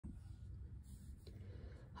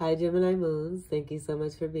Hi, Gemini Moons. Thank you so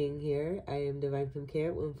much for being here. I am Divine from Care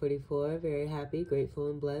at 144. Very happy, grateful,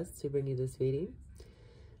 and blessed to bring you this reading.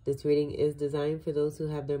 This reading is designed for those who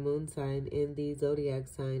have their moon sign in the zodiac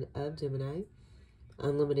sign of Gemini.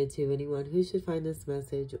 Unlimited to anyone who should find this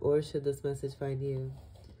message or should this message find you.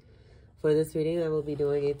 For this reading, I will be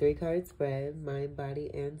doing a 3-card spread, mind, body,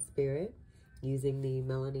 and spirit, using the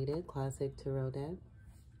Melanated Classic Tarot deck.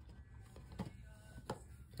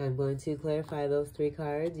 I'm going to clarify those 3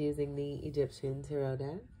 cards using the Egyptian Tarot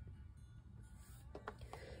deck.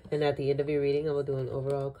 And at the end of your reading, I will do an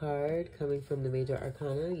overall card coming from the Major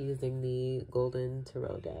Arcana using the Golden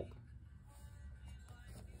Tarot deck.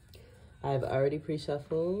 I've already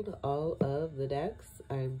pre-shuffled all of the decks.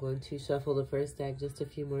 I'm going to shuffle the first deck just a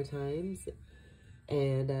few more times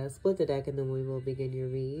and split the deck, and then we will begin your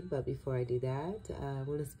read. But before I do that, I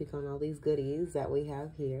want to speak on all these goodies that we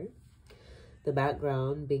have here. The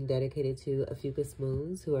background being dedicated to Ophiuchus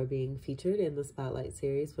Moons, who are being featured in the Spotlight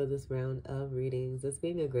series for this round of readings. This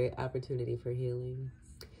being a great opportunity for healing.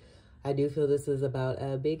 I do feel this is about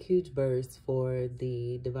a big, huge burst for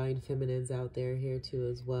the divine feminines out there here too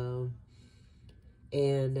as well.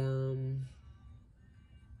 And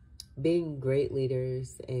being great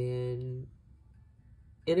leaders and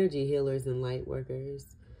energy healers and light workers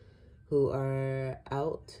who are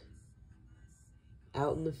out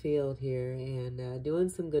in the field here and doing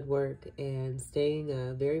some good work and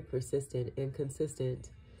staying very persistent and consistent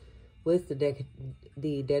with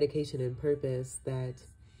the dedication and purpose that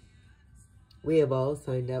we have all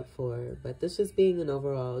signed up for. But this just being an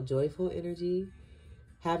overall joyful energy,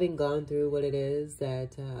 having gone through what it is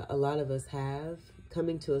that a lot of us have,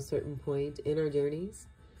 coming to a certain point in our journeys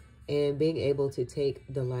and being able to take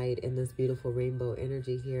the light in this beautiful rainbow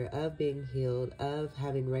energy here of being healed, of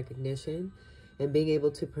having recognition, and being able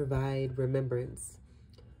to provide remembrance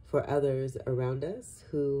for others around us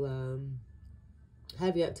who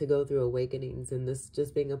have yet to go through awakenings, and this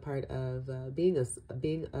just being a part of being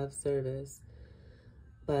of service.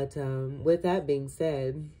 But with that being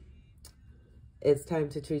said, it's time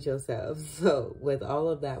to treat yourselves. So with all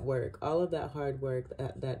of that work, all of that hard work,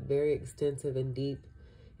 that very extensive and deep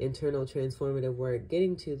internal transformative work,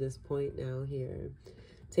 getting to this point now here,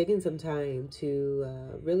 taking some time to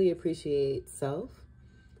really appreciate self,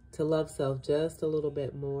 to love self just a little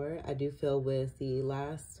bit more. I do feel with the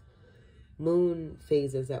last moon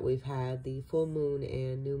phases that we've had, the full moon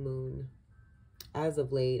and new moon as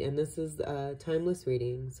of late, and this is a timeless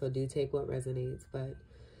reading, so do take what resonates, but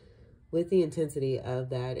with the intensity of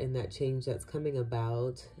that and that change that's coming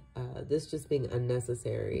about, this just being a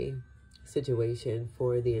necessary situation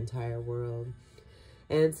for the entire world.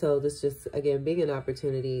 And so this just, again, being an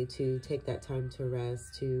opportunity to take that time to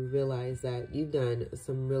rest, to realize that you've done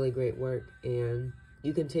some really great work and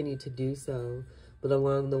you continue to do so. But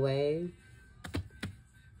along the way,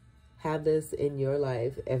 have this in your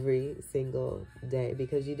life every single day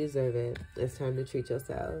because you deserve it. It's time to treat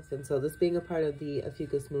yourselves. And so this being a part of the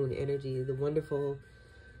Ophiuchus Moon energy, the wonderful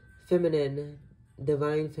feminine,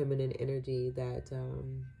 divine feminine energy that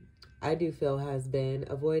I do feel has been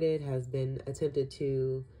avoided, has been attempted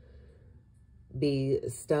to be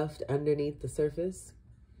stuffed underneath the surface,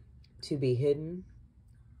 to be hidden,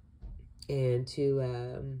 and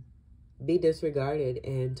to be disregarded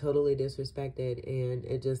and totally disrespected, and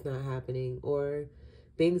it just not happening or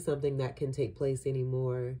being something that can take place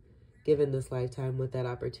anymore given this lifetime with that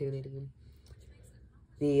opportunity.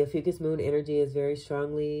 The Ophiuchus Moon energy is very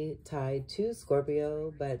strongly tied to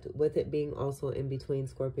Scorpio, but with it being also in between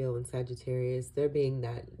Scorpio and Sagittarius, there being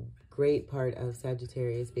that great part of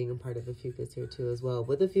Sagittarius being a part of Ophiuchus here too as well,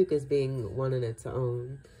 with Ophiuchus being one in its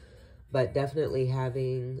own, but definitely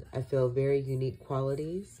having, I feel, very unique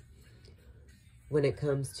qualities when it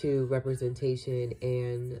comes to representation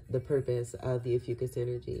and the purpose of the Ophiuchus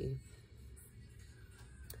energy.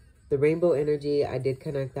 The rainbow energy, I did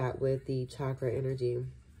connect that with the chakra energy,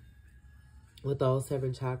 with all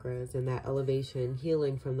 7 chakras and that elevation,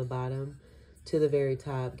 healing from the bottom to the very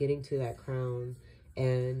top, getting to that crown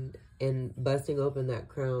and busting open that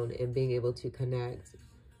crown and being able to connect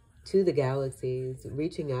to the galaxies,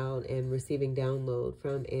 reaching out and receiving download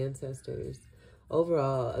from ancestors.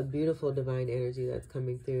 Overall, a beautiful divine energy that's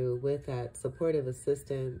coming through with that supportive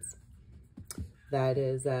assistance that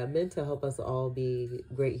is meant to help us all be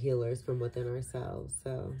great healers from within ourselves.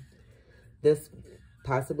 So this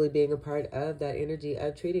possibly being a part of that energy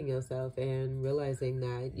of treating yourself and realizing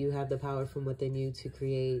that you have the power from within you to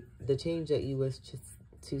create the change that you wish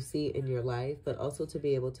to see in your life, but also to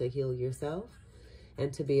be able to heal yourself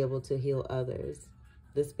and to be able to heal others.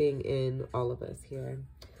 This being in all of us here.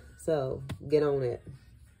 So get on it.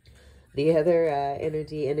 The other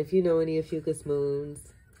energy, and if you know any Ophiuchus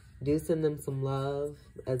Moons, do send them some love,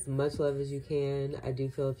 as much love as you can. I do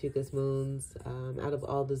feel Ophiuchus Moons, out of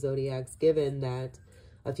all the zodiacs, given that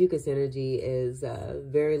Ophiuchus energy is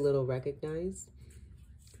very little recognized,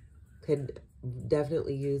 could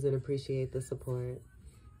definitely use and appreciate the support.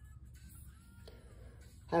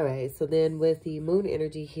 All right, so then with the moon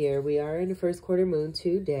energy here, we are in the first quarter moon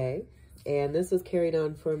today. And this was carried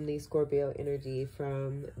on from the Scorpio energy,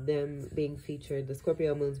 from them being featured, the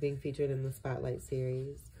Scorpio moons being featured in the Spotlight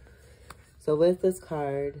series. So with this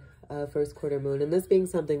card, first quarter moon, and this being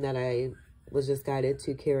something that I was just guided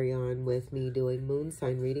to carry on with me doing moon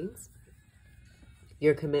sign readings.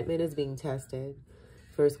 Your commitment is being tested,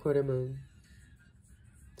 first quarter moon.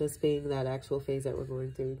 This being that actual phase that we're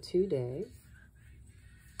going through today.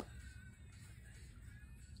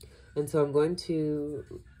 And so I'm going to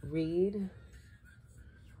read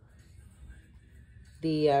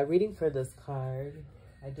the reading for this card.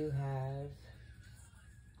 I do have,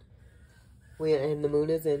 and the moon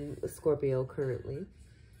is in Scorpio currently,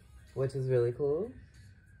 which is really cool.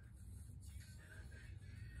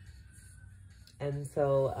 And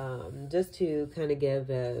so just to kind of give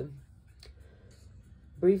a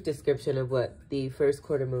brief description of what the first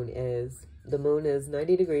quarter moon is. The moon is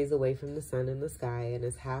 90 degrees away from the sun in the sky and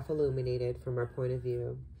is half illuminated from our point of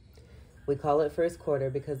view. We call it first quarter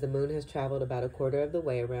because the moon has traveled about a quarter of the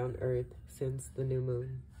way around Earth since the new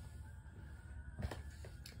moon.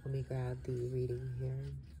 Let me grab the reading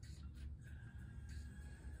here.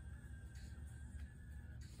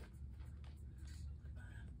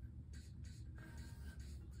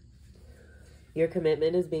 Your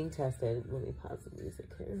commitment is being tested. Let me pause the music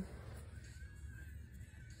here.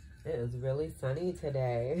 It is really sunny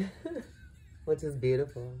today, which is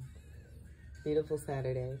beautiful. Beautiful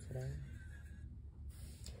Saturday today.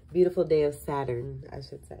 Beautiful day of Saturn, I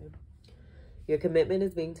should say. Your commitment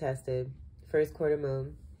is being tested. First quarter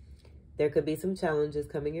moon. There could be some challenges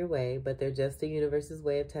coming your way, but they're just the universe's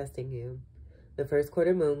way of testing you. The first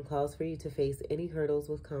quarter moon calls for you to face any hurdles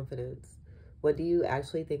with confidence. What do you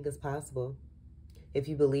actually think is possible? If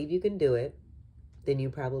you believe you can do it, then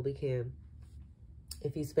you probably can.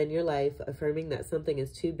 If you spend your life affirming that something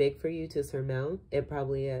is too big for you to surmount, it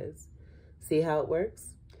probably is. See how it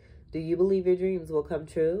works? Do you believe your dreams will come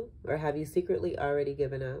true, or have you secretly already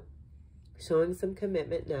given up? Showing some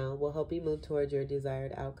commitment now will help you move towards your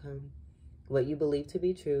desired outcome. What you believe to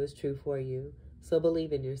be true is true for you, so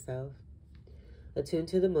believe in yourself. Attune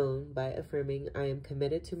to the moon by affirming, I am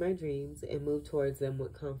committed to my dreams, and move towards them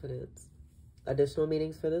with confidence. Additional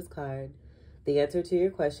meanings for this card. The answer to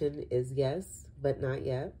your question is yes, but not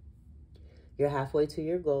yet. You're halfway to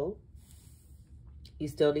your goal. You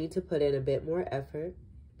still need to put in a bit more effort.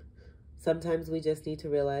 Sometimes we just need to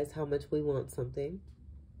realize how much we want something.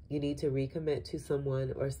 You need to recommit to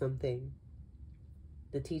someone or something.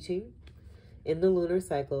 The teaching. In the lunar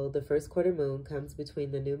cycle, the first quarter moon comes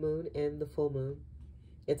between the new moon and the full moon.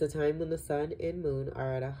 It's a time when the sun and moon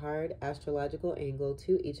are at a hard astrological angle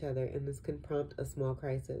to each other, and this can prompt a small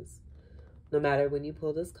crisis. No matter when you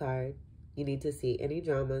pull this card, you need to see any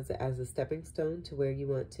dramas as a stepping stone to where you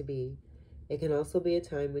want to be. It can also be a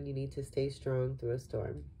time when you need to stay strong through a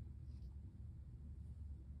storm.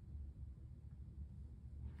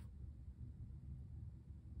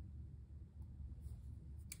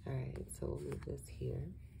 All right, so we'll move this here.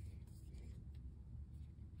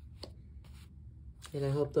 And I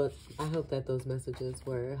hope that those messages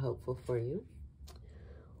were helpful for you.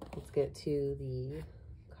 Let's get to the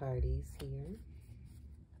cardies here.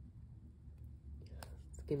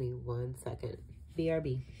 Just give me 1 second.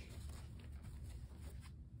 BRB.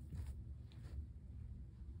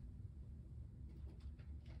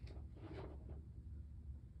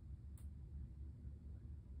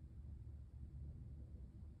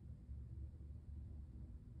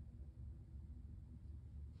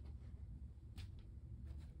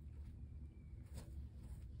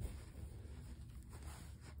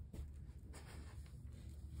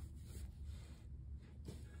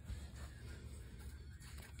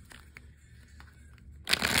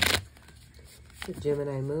 The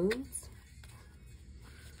Gemini moons.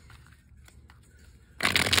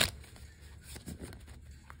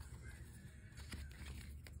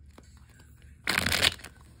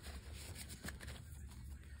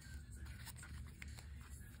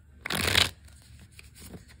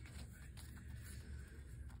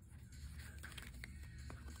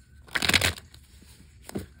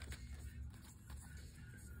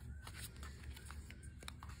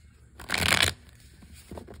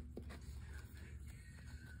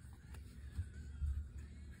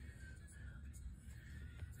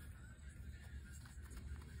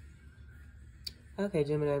 Okay,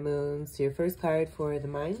 Gemini moons, your first card for the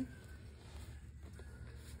mind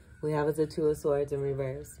we have is the Two of Swords in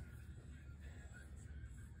reverse.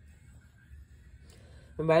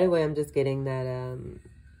 And right away, I'm just getting that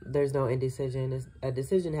there's no indecision. A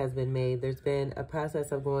decision has been made. There's been a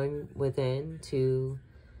process of going within to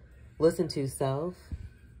listen to self,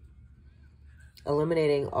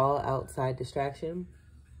 eliminating all outside distraction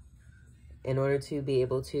in order to be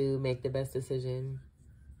able to make the best decision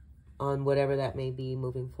on whatever that may be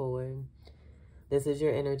moving forward. This is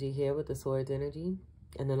your energy here with the Swords energy,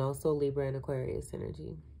 and then also Libra and Aquarius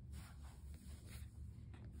energy.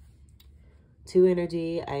 2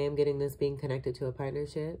 energy, I am getting this being connected to a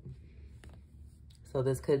partnership. So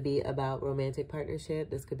this could be about romantic partnership.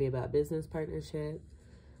 This could be about business partnership.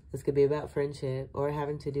 This could be about friendship or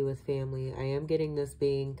having to do with family. I am getting this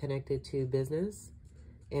being connected to business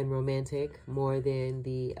and romantic more than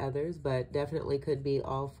the others, but definitely could be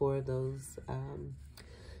all 4 of those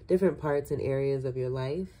different parts and areas of your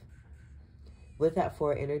life. With that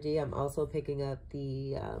 4 energy, I'm also picking up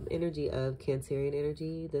the energy of Cancerian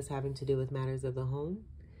energy, this having to do with matters of the home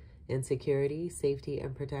and security, safety,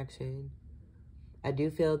 and protection. I do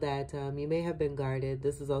feel that you may have been guarded.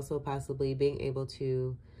 This is also possibly being able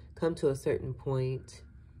to come to a certain point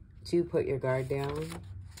to put your guard down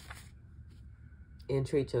and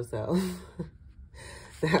treat yourself.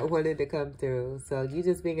 That wanted to come through. So you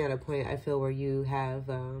just being at a point, I feel, where you have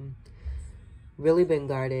really been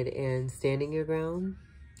guarded and standing your ground.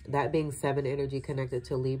 That being 7 energy connected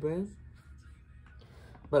to Libra.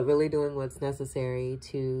 But really doing what's necessary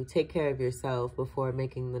to take care of yourself before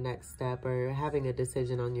making the next step or having a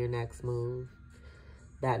decision on your next move.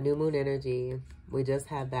 That new moon energy, we just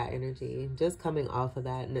had that energy, just coming off of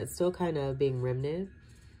that. And it's still kind of being remnant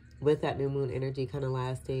with that new moon energy kind of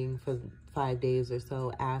lasting for 5 days or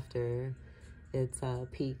so after its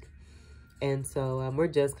peak. And so we're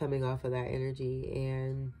just coming off of that energy.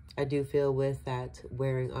 And I do feel with that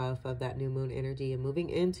wearing off of that new moon energy and moving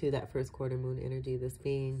into that first quarter moon energy, this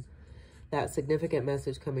being that significant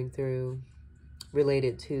message coming through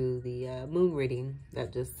related to the moon reading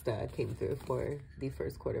that just came through for the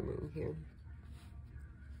first quarter moon here.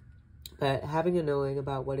 But having a knowing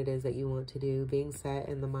about what it is that you want to do, being set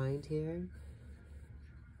in the mind here,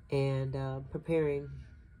 and preparing.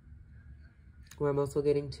 Where I'm also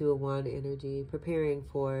getting 2 of Wands energy, preparing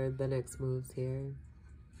for the next moves here.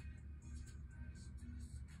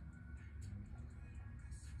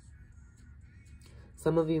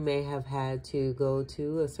 Some of you may have had to go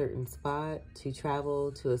to a certain spot, to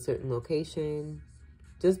travel to a certain location,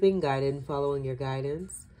 just being guided and following your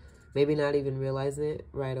guidance. Maybe not even realizing it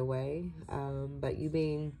right away, but you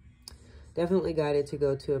being definitely guided to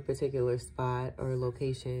go to a particular spot or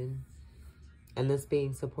location. And this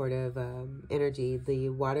being supportive energy, the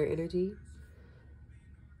water energy,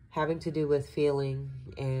 having to do with feeling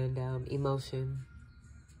and emotion.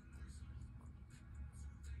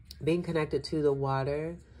 Being connected to the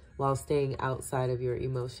water while staying outside of your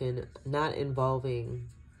emotion, not involving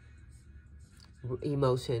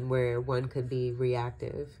emotion where one could be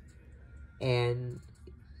reactive, and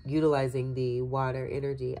utilizing the water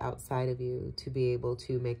energy outside of you to be able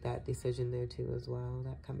to make that decision there too as well.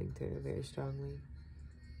 That coming through very strongly.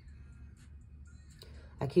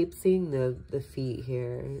 I keep seeing the feet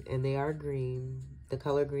here, and they are green. The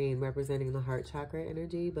color green representing the heart chakra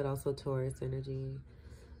energy, but also Taurus energy.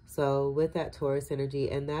 So with that Taurus energy,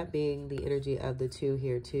 and that being the energy of the 2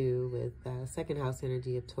 here too, with second house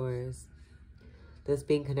energy of Taurus, this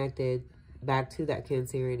being connected back to that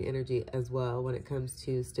Cancerian energy as well when it comes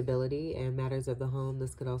to stability and matters of the home.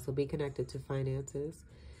 This could also be connected to finances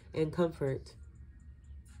and comfort.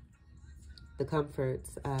 The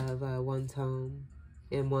comforts of one's home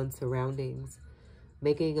and one's surroundings.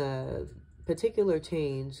 Making a particular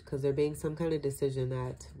change because there being some kind of decision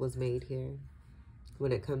that was made here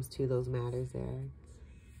when it comes to those matters there.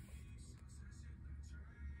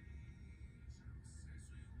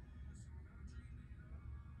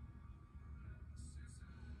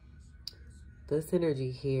 This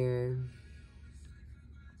energy here,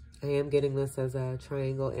 I am getting this as a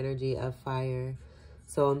triangle energy of fire.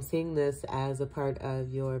 So I'm seeing this as a part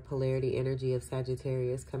of your polarity energy of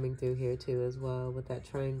Sagittarius coming through here too as well with that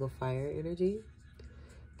triangle fire energy.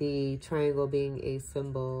 The triangle being a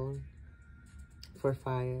symbol for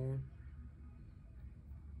fire.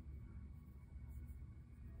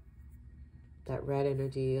 That red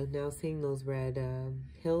energy, now seeing those red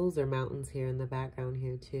hills or mountains here in the background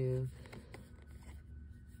here too.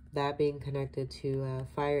 That being connected to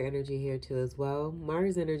fire energy here too as well.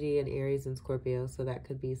 Mars energy in Aries and Scorpio, so that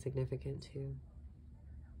could be significant too.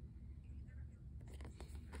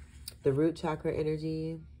 the root chakra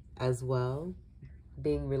energy as well,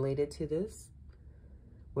 being related to this,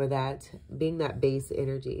 where that being that base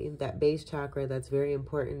energy, that base chakra that's very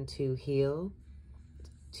important to heal,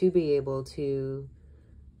 to be able to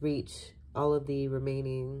reach all of the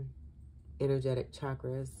remaining energetic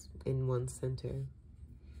chakras in one center.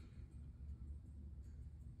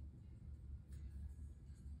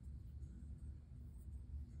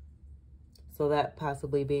 So that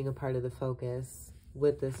possibly being a part of the focus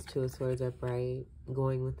with this Two of Swords upright,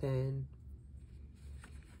 going within,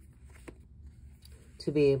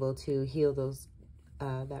 to be able to heal those,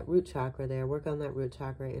 that root chakra there, work on that root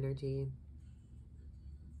chakra energy,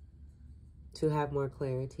 to have more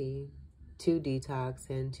clarity, to detox,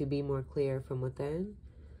 and to be more clear from within,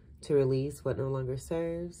 to release what no longer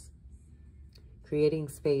serves, creating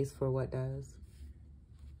space for what does.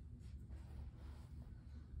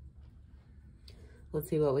 Let's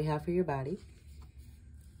see what we have for your body.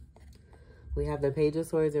 We have the Page of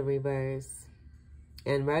Swords in reverse.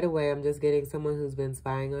 And right away, I'm just getting someone who's been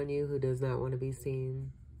spying on you, who does not want to be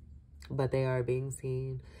seen, but they are being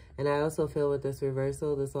seen. And I also feel with this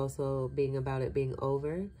reversal, this also being about it being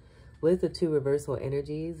over, with the two reversal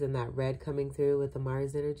energies and that red coming through with the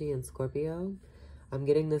Mars energy in Scorpio. I'm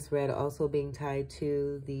getting this red also being tied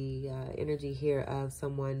to the energy here of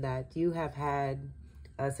someone that you have had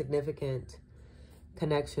a significant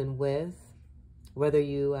connection with, whether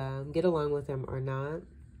you get along with them or not.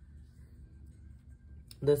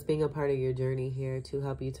 This being a part of your journey here to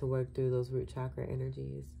help you to work through those root chakra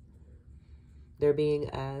energies. There being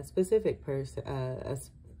a specific person,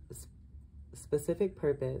 specific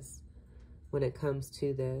purpose when it comes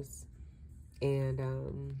to this,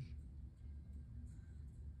 and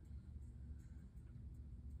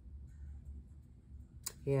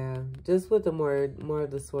yeah, just with the more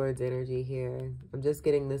of the swords energy here, I'm just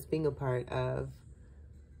getting this being a part of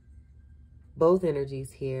both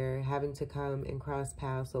energies here, having to come and cross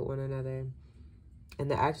paths with one another.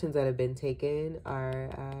 And the actions that have been taken are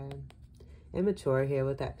immature here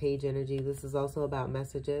with that page energy. This is also about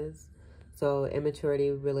messages. So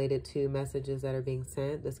immaturity related to messages that are being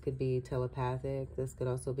sent. This could be telepathic. This could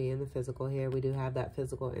also be in the physical here. We do have that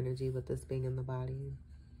physical energy with this being in the body.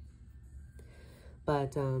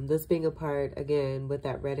 But this being a part, again, with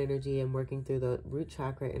that red energy and working through the root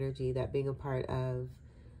chakra energy, that being a part of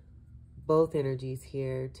both energies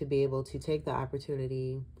here, to be able to take the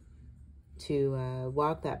opportunity to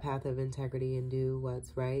walk that path of integrity and do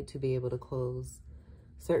what's right, to be able to close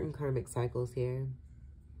certain karmic cycles here.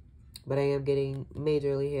 But I am getting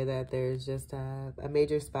majorly here that there's just a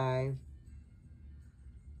major spy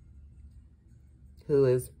who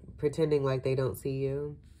is pretending like they don't see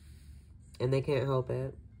you, and they can't help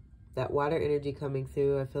it. That water energy coming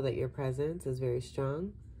through, I feel that your presence is very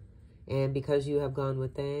strong. And because you have gone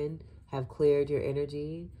within, have cleared your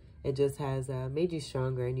energy, it just has made you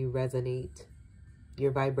stronger, and you resonate.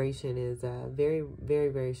 Your vibration is very, very,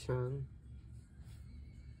 very strong.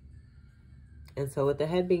 And so with the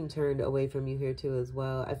head being turned away from you here too as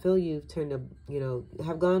well, I feel you've turned a,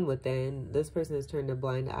 have gone within. This person has turned a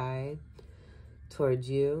blind eye towards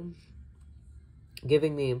you,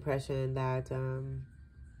 giving the impression that,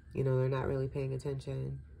 they're not really paying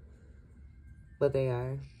attention, but they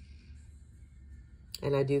are.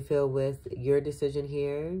 And I do feel with your decision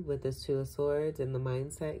here, with this Two of Swords and the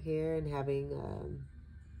mindset here, and having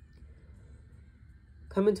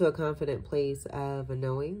come into a confident place of a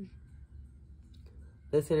knowing,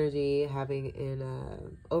 this energy having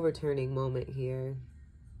an overturning moment here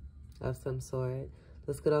of some sort.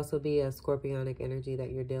 This could also be a scorpionic energy that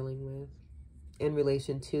you're dealing with in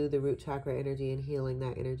relation to the root chakra energy, and healing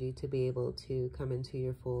that energy to be able to come into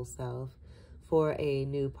your full self for a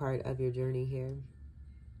new part of your journey here.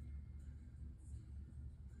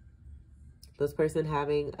 This person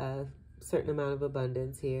having a certain amount of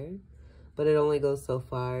abundance here, but it only goes so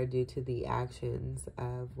far due to the actions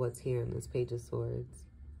of what's here in this Page of Swords.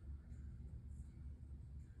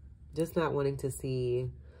 Just not wanting to see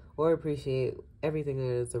or appreciate everything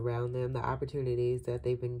that is around them, the opportunities that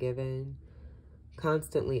they've been given,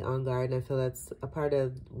 constantly on guard. And I feel that's a part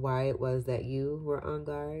of why it was that you were on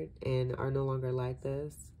guard and are no longer like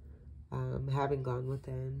this, having gone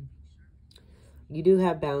within. You do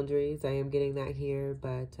have boundaries. I am getting that here,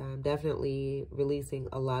 but definitely releasing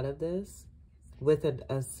a lot of this with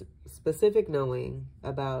a specific knowing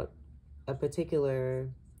about a particular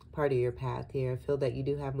part of your path here. I feel that you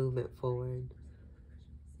do have movement forward.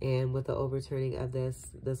 And with the overturning of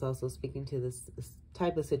this also speaking to this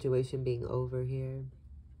type of situation being over here.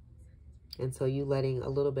 And so you letting a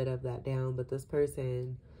little bit of that down. But this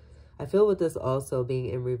person, I feel with this also being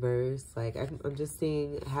in reverse, like I'm just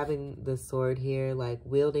seeing having the sword here, like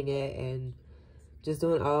wielding it and just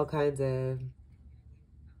doing all kinds of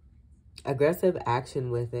aggressive action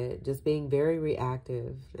with it, just being very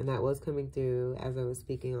reactive. And that was coming through as I was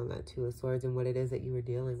speaking on that Two of Swords and what it is that you were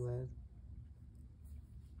dealing with.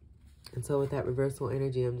 And so with that reversal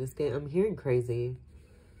energy, I'm hearing crazy.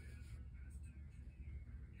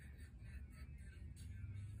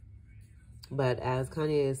 But as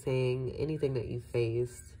Kanye is saying, anything that you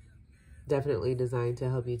faced, definitely designed to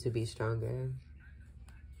help you to be stronger.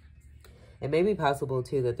 It may be possible,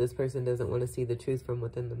 too, that this person doesn't want to see the truth from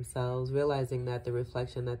within themselves, realizing that the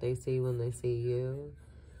reflection that they see when they see you.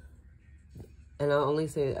 And I'll only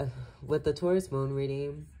say, with the Taurus moon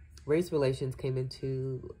reading, race relations came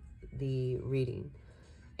into the reading.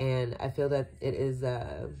 And I feel that it is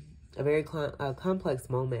a very complex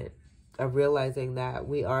moment of realizing that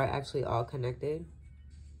we are actually all connected,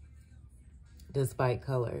 despite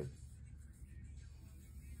color.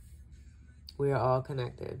 We are all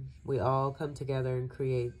connected. We all come together and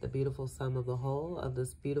create the beautiful sum of the whole of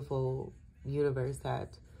this beautiful universe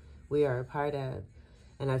that we are a part of.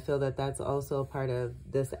 And I feel that that's also a part of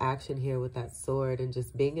this action here with that sword and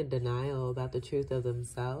just being in denial about the truth of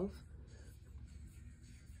themselves.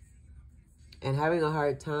 And having a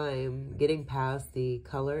hard time getting past the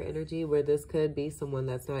color energy, where this could be someone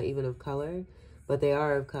that's not even of color, but they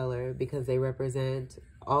are of color because they represent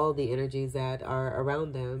all the energies that are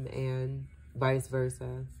around them and vice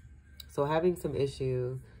versa. So having some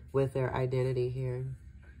issue with their identity here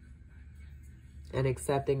and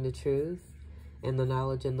accepting the truth and the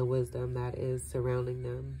knowledge and the wisdom that is surrounding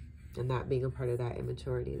them, and not being a part of that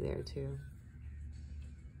immaturity there too.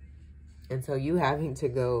 And so you having to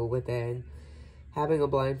go within, having a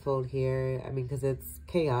blindfold here, I mean, because it's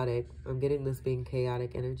chaotic. I'm getting this being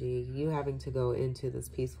chaotic energy. You having to go into this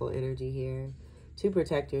peaceful energy here to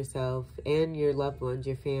protect yourself and your loved ones,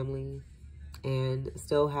 your family, and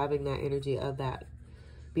still having that energy of that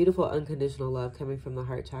beautiful unconditional love coming from the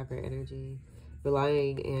heart chakra energy.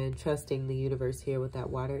 Relying and trusting the universe here with that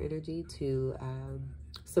water energy to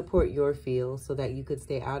support your feel so that you could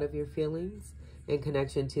stay out of your feelings in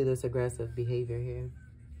connection to this aggressive behavior here.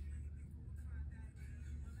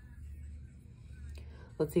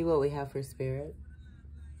 Let's see what we have for spirit.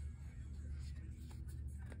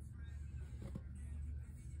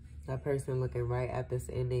 That person looking right at this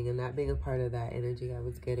ending and not being a part of that energy I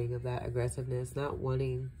was getting of that aggressiveness, not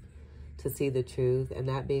wanting to see the truth, and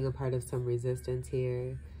that being a part of some resistance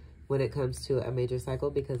here when it comes to a major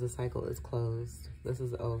cycle, because the cycle is closed. This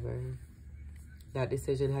is over. That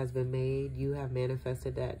decision has been made. You have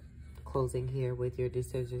manifested that closing here with your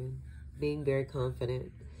decision. Being very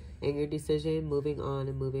confident in your decision, moving on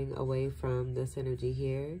and moving away from this energy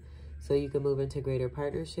here so you can move into greater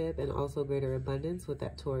partnership and also greater abundance with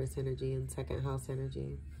that Taurus energy and second house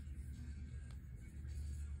energy.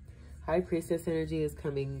 High Priestess energy is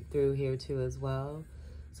coming through here too as well.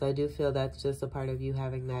 So I do feel that's just a part of you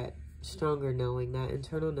having that stronger knowing, that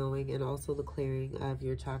internal knowing, and also the clearing of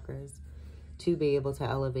your chakras to be able to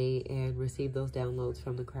elevate and receive those downloads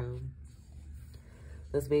from the crown.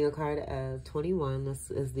 This being a card of 21, this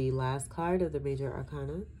is the last card of the major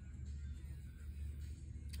arcana.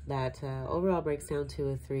 That overall breaks down to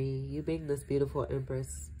a 3. You being this beautiful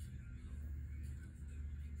empress,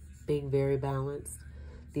 being very balanced.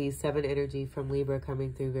 The 7 energy from Libra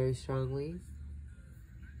coming through very strongly.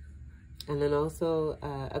 And then also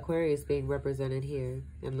Aquarius being represented here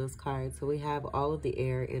in this card. So we have all of the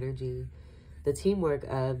air energy, the teamwork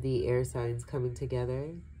of the air signs coming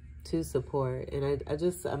together to support. And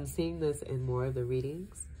I'm seeing this in more of the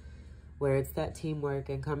readings where it's that teamwork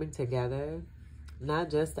and coming together, not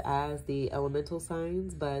just as the elemental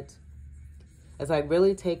signs, but as like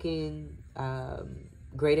really taking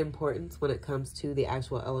great importance when it comes to the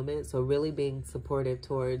actual element. So really being supportive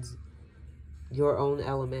towards your own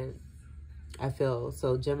element, I feel.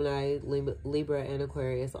 So Gemini, Libra, and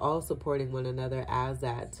Aquarius all supporting one another as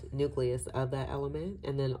that nucleus of that element.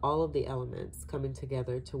 And then all of the elements coming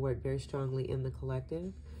together to work very strongly in the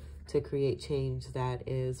collective to create change that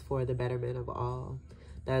is for the betterment of all.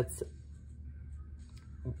 That's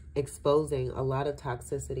exposing a lot of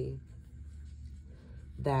toxicity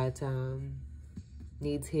that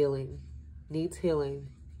needs healing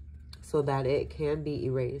so that it can be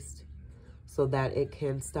erased, so that it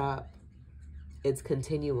can stop its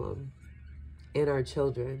continuum in our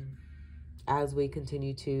children as we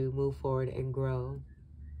continue to move forward and grow.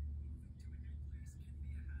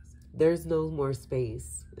 There's no more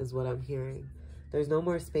space, is what I'm hearing. There's no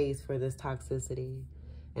more space for this toxicity.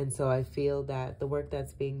 And so I feel that the work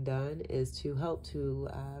that's being done is to help to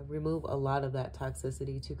remove a lot of that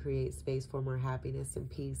toxicity to create space for more happiness and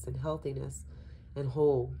peace and healthiness and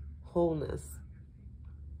wholeness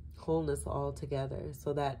all together,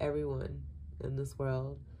 so that everyone in this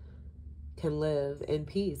world can live in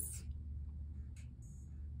peace.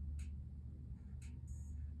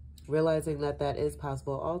 Realizing that that is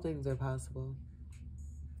possible. All things are possible.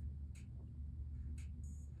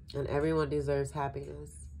 And everyone deserves happiness.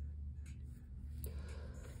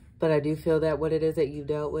 But I do feel that what it is that you've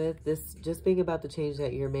dealt with, this just being about the change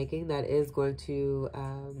that you're making, that is going to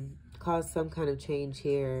cause some kind of change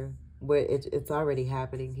here, where it's already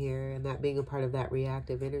happening here, and that being a part of that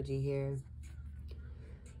reactive energy here.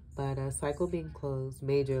 But a cycle being closed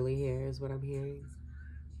majorly here is what I'm hearing.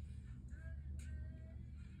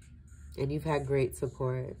 And you've had great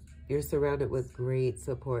support. You're surrounded with great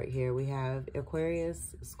support here. We have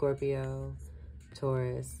Aquarius, Scorpio,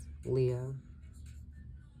 Taurus, Leo.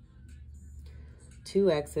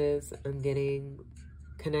 2 X's. I'm getting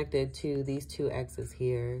connected to these 2 X's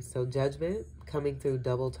here. So judgment coming through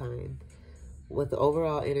double time, with the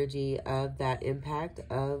overall energy of that impact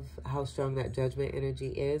of how strong that judgment energy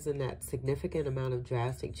is, and that significant amount of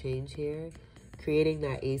drastic change here, creating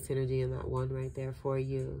that ace energy and that 1 right there for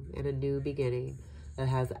you, and a new beginning that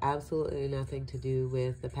has absolutely nothing to do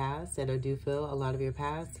with the past. And I do feel a lot of your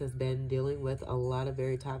past has been dealing with a lot of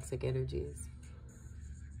very toxic energies.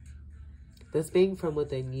 This being from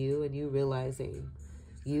within you, and you realizing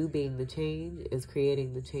you being the change is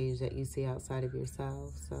creating the change that you see outside of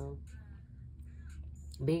yourself. So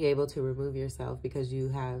being able to remove yourself because you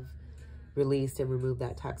have released and removed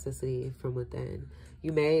that toxicity from within.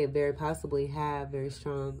 You may very possibly have very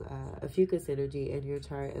strong Ophiuchus energy in your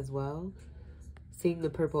chart as well. Seeing the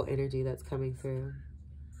purple energy that's coming through.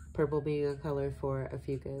 Purple being a color for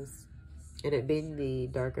Ophiuchus, and it being the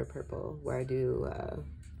darker purple, where I do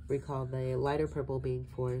recall the lighter purple being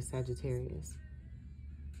for Sagittarius.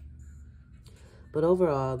 But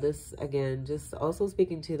overall, this, again, just also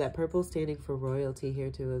speaking to that purple standing for royalty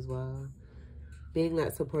here too as well. Being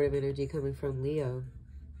that supportive energy coming from Leo.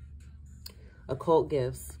 Occult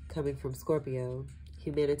gifts coming from Scorpio.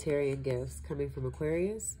 Humanitarian gifts coming from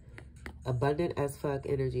Aquarius. Abundant as fuck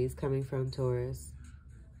energies coming from Taurus.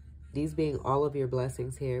 These being all of your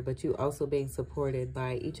blessings here, but you also being supported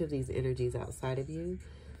by each of these energies outside of you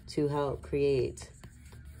to help create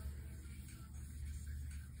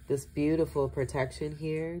this beautiful protection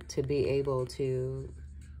here, to be able to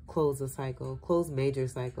close the cycle, close major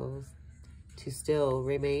cycles, to still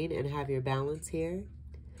remain and have your balance here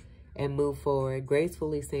and move forward,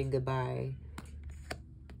 gracefully saying goodbye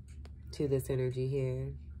to this energy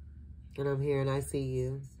here. And I'm here and I see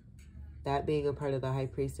you. That being a part of the High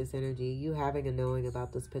Priestess energy, you having a knowing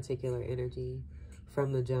about this particular energy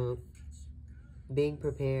from the jump, being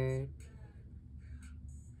prepared,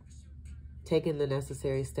 taking the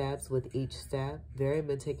necessary steps with each step very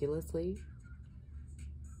meticulously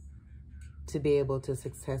to be able to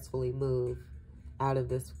successfully move out of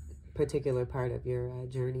this particular part of your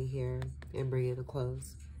journey here and bring it a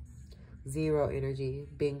close. 0 energy,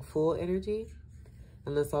 being full energy,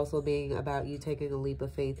 and this also being about you taking a leap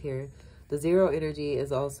of faith here. The 0 energy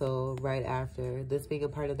is also right after, this being a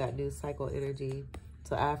part of that new cycle energy.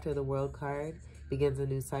 So after the World card begins a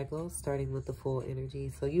new cycle, starting with the full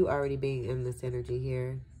energy. So you already being in this energy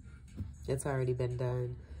here. It's already been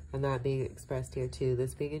done. And that being expressed here too.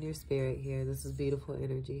 This being in your spirit here. This is beautiful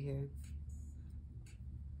energy here.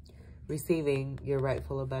 Receiving your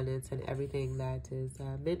rightful abundance and everything that is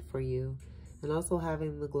meant for you. And also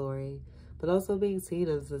having the glory. But also being seen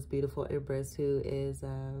as this beautiful Empress who is,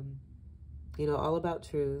 you know, all about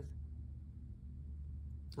truth.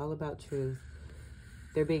 All about truth.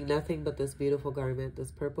 There being nothing but this beautiful garment,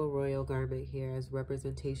 this purple royal garment here as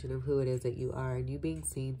representation of who it is that you are. And you being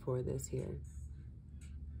seen for this here.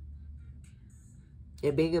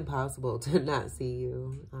 It being impossible to not see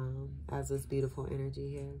you as this beautiful energy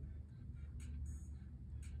here.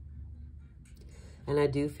 And I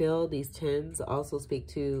do feel these 10s also speak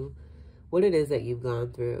to what it is that you've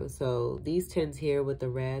gone through. So these 10s here with the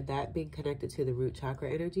red, that being connected to the root chakra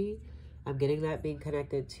energy. I'm getting that being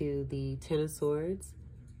connected to the 10 of swords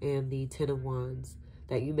and the 10 of wands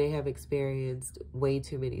that you may have experienced way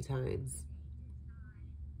too many times.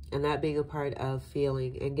 And that being a part of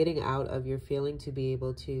feeling and getting out of your feeling to be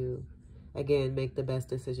able to, again, make the best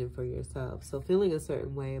decision for yourself. So feeling a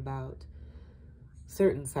certain way about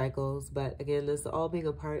certain cycles, but again, this all being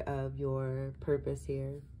a part of your purpose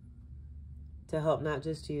here to help not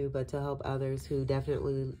just you, but to help others who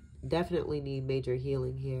definitely need major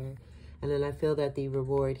healing here. And then I feel that the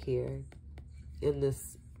reward here in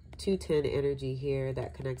this 210 energy here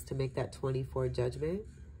that connects to make that 24 judgment.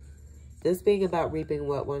 This being about reaping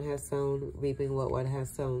what one has sown, reaping what one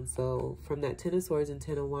has sown. So from that 10 of Swords and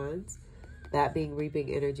 10 of Wands, that being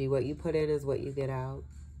reaping energy, what you put in is what you get out.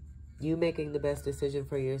 You making the best decision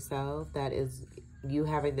for yourself, that is you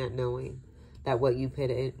having that knowing that what you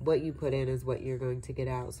put in is what you're going to get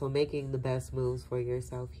out. So making the best moves for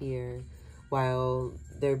yourself here, while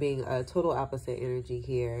there being a total opposite energy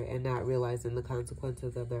here and not realizing the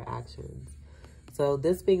consequences of their actions. So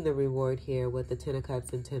this being the reward here with the 10 of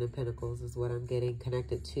Cups and 10 of Pentacles is what I'm getting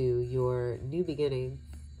connected to your new beginning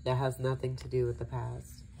that has nothing to do with the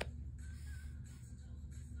past.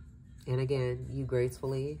 And again, you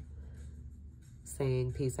gracefully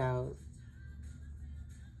saying peace out.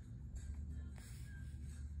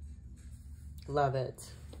 Love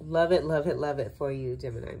it. Love it, love it, love it for you,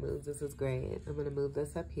 Gemini moons. This is great. I'm going to move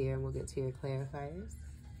this up here and we'll get to your clarifiers.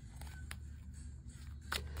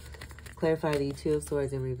 Clarify the 2 of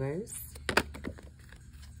Swords in reverse.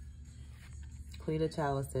 Queen of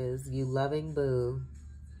Chalices, you loving boo.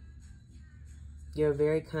 You're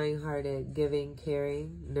very kind-hearted, giving,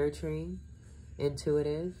 caring, nurturing,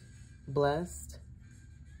 intuitive, blessed,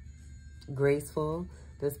 graceful.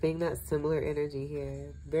 This being that similar energy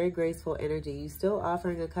here. Very graceful energy. You still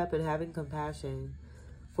offering a cup and having compassion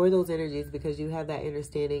for those energies because you have that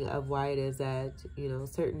understanding of why it is that, you know,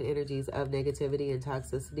 certain energies of negativity and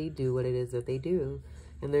toxicity do what it is that they do.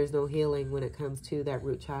 And there's no healing when it comes to that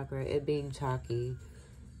root chakra, it being chalky.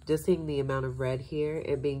 Just seeing the amount of red here,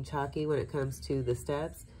 it being chalky when it comes to the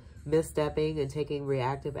steps, misstepping and taking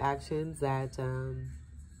reactive actions that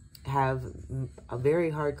have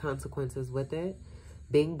very hard consequences with it.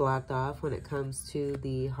 Being blocked off when it comes to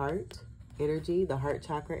the heart energy, the heart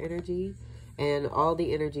chakra energy, and all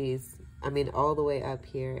the energies, I mean, all the way up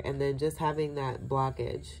here. And then just having that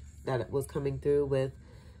blockage that was coming through with,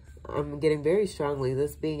 I'm getting very strongly,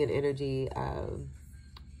 this being an energy,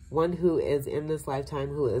 one who is in this lifetime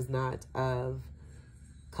who is not of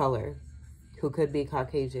color, who could be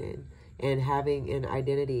Caucasian, and having an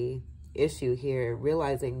identity issue here,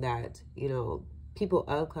 realizing that, you know, people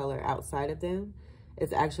of color outside of them,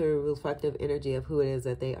 it's actually a reflective energy of who it is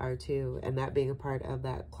that they are too. And that being a part of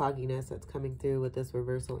that clogginess that's coming through with this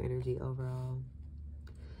reversal energy overall.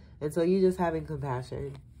 And so you just having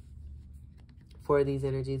compassion for these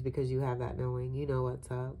energies because you have that knowing. You know what's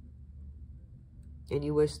up. And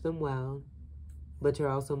you wish them well. But you're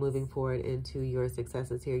also moving forward into your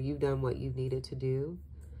successes here. You've done what you've needed to do.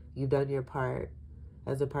 You've done your part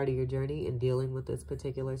as a part of your journey in dealing with this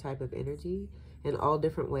particular type of energy in all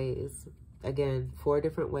different ways. Again, 4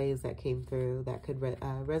 different ways that came through that could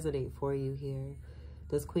resonate for you here.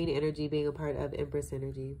 This Queen energy being a part of Empress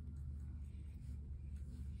energy.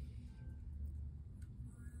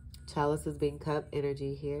 Chalices being Cup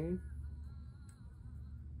energy here.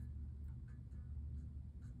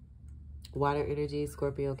 Water energy,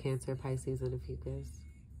 Scorpio, Cancer, Pisces, and Ophiuchus.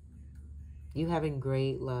 You having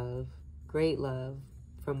great love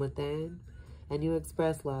from within. And you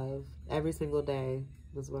express love every single day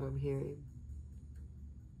is what I'm hearing.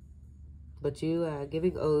 But you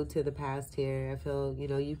giving ode to the past here. I feel, you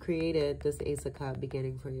know, you created this Ace of Cup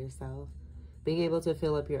beginning for yourself. Being able to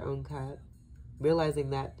fill up your own cup. Realizing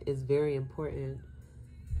that is very important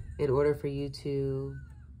in order for you to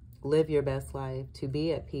live your best life, to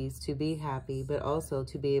be at peace, to be happy, but also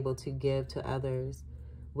to be able to give to others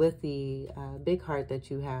with the big heart that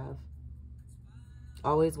you have.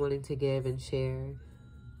 Always wanting to give and share.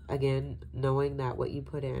 Again, knowing that what you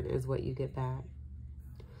put in is what you get back.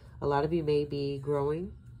 A lot of you may be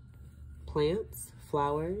growing plants,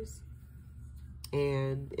 flowers,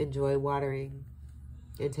 and enjoy watering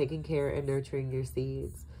and taking care and nurturing your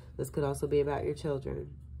seeds. This could also be about your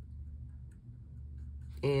children.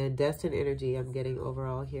 And destined energy I'm getting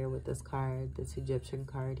overall here with this card, this Egyptian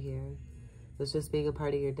card here. It's just being a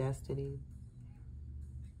part of your destiny.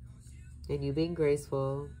 And you being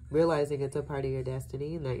graceful, realizing it's a part of your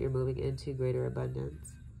destiny and that you're moving into greater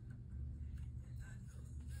abundance.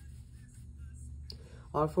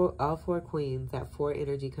 All four queens, that 4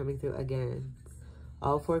 energy coming through again.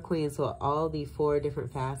 All 4 queens, so all the 4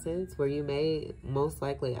 different facets where you may, most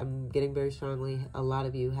likely, I'm getting very strongly, a lot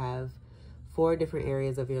of you have 4 different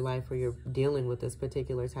areas of your life where you're dealing with this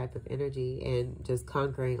particular type of energy and just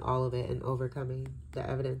conquering all of it and overcoming, the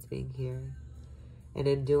evidence being here. And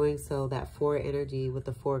in doing so, that 4 energy with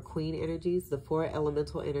the 4 queen energies, the 4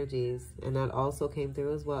 elemental energies, and that also came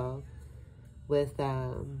through as well with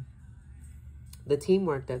the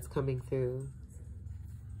teamwork that's coming through.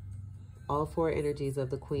 All 4 energies of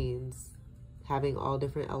the queens having all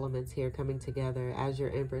different elements here coming together as your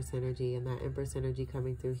Empress energy, and that Empress energy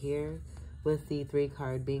coming through here with the 3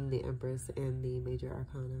 card being the Empress and the Major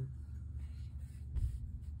Arcana.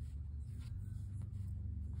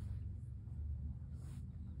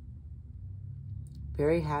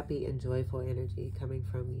 Very happy and joyful energy coming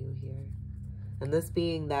from you here. And this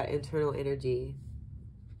being that internal energy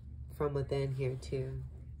from within here too.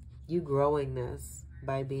 You growing this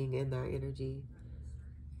by being in that energy.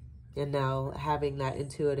 And now having that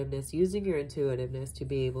intuitiveness, using your intuitiveness to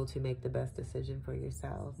be able to make the best decision for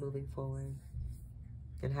yourself moving forward.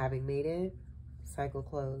 And having made it, cycle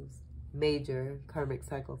closed. Major karmic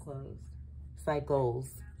cycle closed.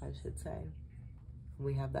 Cycles, I should say. And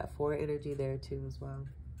we have that 4 energy there too as well.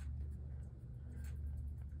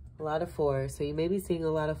 A lot of 4s. So you may be seeing a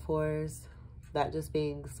lot of 4s. That just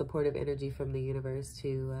being supportive energy from the universe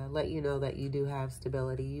to let you know that you do have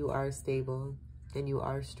stability. You are stable and you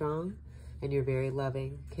are strong and you're very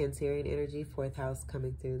loving. Cancerian energy, 4th house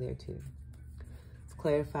coming through there too. Let's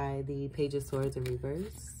clarify the Page of Swords in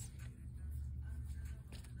reverse.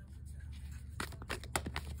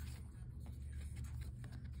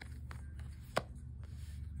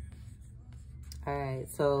 All right,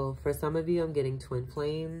 so for some of you, I'm getting twin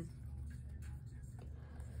flame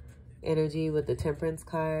energy with the Temperance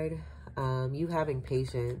card. You having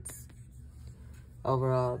patience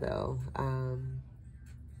overall, though.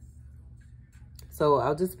 So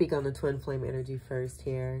I'll just speak on the twin flame energy first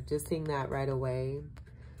here. Just seeing that right away.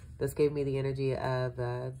 This gave me the energy of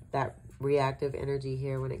that reactive energy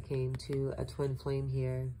here when it came to a twin flame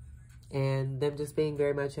here. And them just being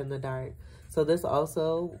very much in the dark. So this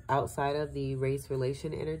also, outside of the race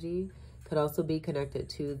relation energy, could also be connected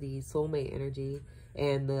to the soulmate energy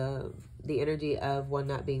and the energy of one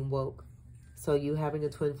not being woke. So you having a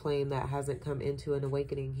twin flame that hasn't come into an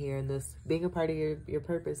awakening here, and this being a part of your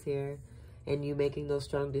purpose here, and you making those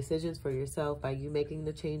strong decisions for yourself by you making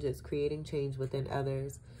the changes, creating change within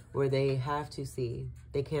others where they have to see.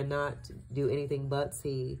 They cannot do anything but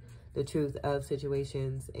see the truth of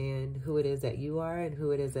situations and who it is that you are and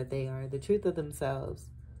who it is that they are, the truth of themselves,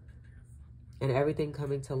 and everything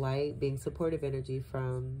coming to light, being supportive energy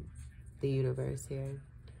from the universe here.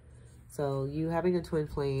 So you having a twin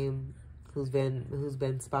flame who's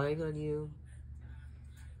been spying on you,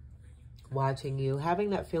 watching you,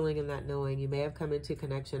 having that feeling and that knowing. You may have come into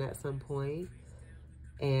connection at some point.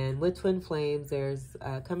 And with twin flames, there's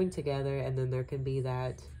coming together, and then there can be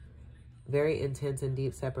that very intense and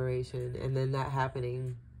deep separation, and then that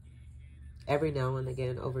happening every now and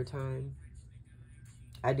again over time.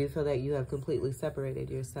 I do feel that you have completely separated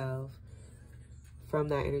yourself from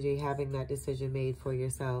that energy, having that decision made for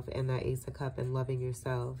yourself and that Ace of Cups and loving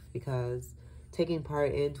yourself, because taking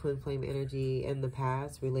part in twin flame energy in the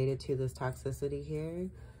past related to this toxicity here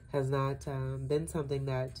has not been something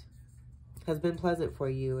that has been pleasant for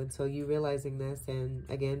you. And so you realizing this and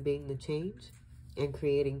again being the change and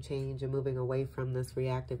creating change and moving away from this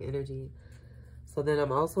reactive energy. So then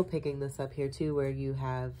I'm also picking this up here too, where you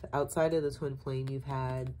have, outside of the twin flame, you've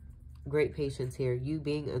had great patience here. You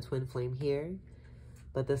being a twin flame here,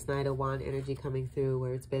 but this Knight of Wands energy coming through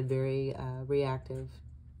where it's been very reactive.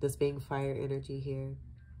 This being fire energy here.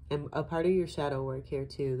 And a part of your shadow work here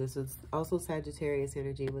too. This is also Sagittarius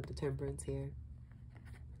energy with the Temperance here.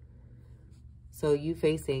 So you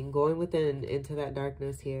facing, going within into that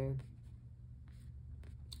darkness here,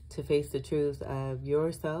 to face the truth of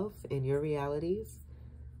yourself and your realities,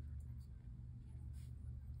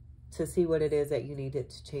 to see what it is that you needed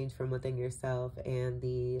to change from within yourself, and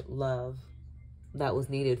the love that was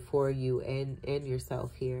needed for you and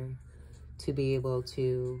yourself here to be able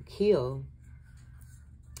to heal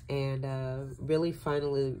and really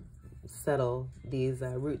finally settle these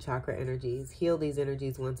root chakra energies, heal these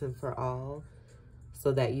energies once and for all,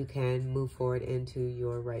 so that you can move forward into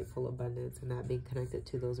your rightful abundance. And that being connected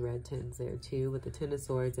to those red tens there too, with the Ten of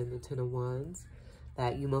Swords and the Ten of Wands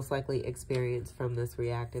that you most likely experience from this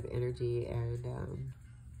reactive energy and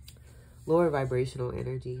lower vibrational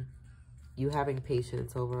energy. You having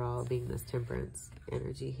patience overall, being this Temperance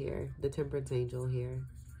energy here, the Temperance angel here.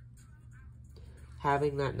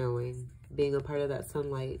 Having that knowing, being a part of that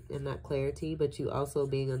sunlight and that clarity, but you also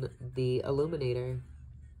being the illuminator.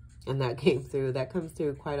 And that came through, that comes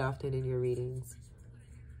through quite often in your readings.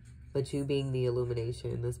 But you being the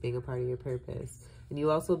illumination, this being a part of your purpose. And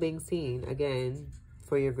you also being seen, again,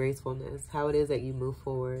 for your gracefulness. How it is that you move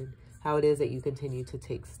forward. How it is that you continue to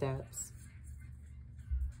take steps.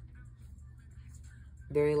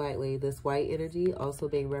 Very lightly, this white energy also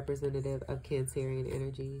being representative of Cancerian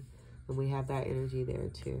energy. And we have that energy there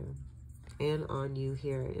too. And on you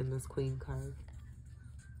here in this Queen card.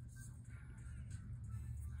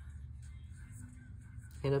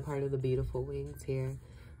 and a part of the beautiful wings here.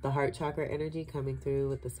 The heart chakra energy coming through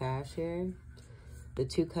with the sash here. The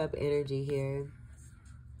 2-cup energy here.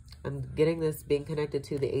 I'm getting this being connected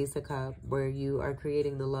to the Ace of Cup, where you are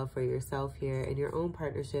creating the love for yourself here and your own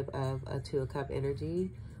partnership of a 2-cup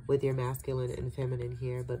energy with your masculine and feminine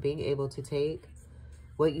here. But being able to take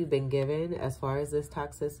what you've been given as far as this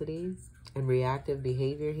toxicity and reactive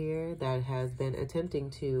behavior here that has been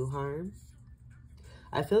attempting to harm.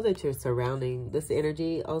 I feel that you're surrounding this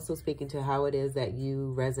energy, also speaking to how it is that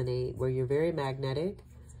you resonate, where you're very magnetic.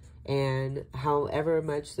 And however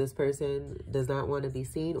much this person does not want to be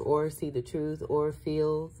seen or see the truth or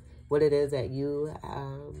feel what it is that you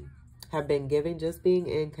have been giving, just being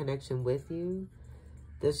in connection with you,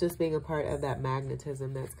 there's just being a part of that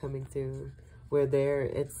magnetism that's coming through, where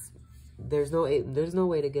there's no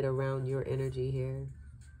way to get around your energy here,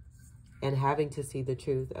 and having to see the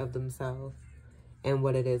truth of themselves and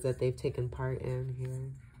what it is that they've taken part in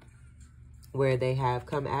here, where they have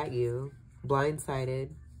come at you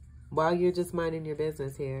blindsided, while you're just minding your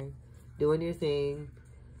business here, doing your thing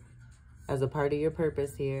as a part of your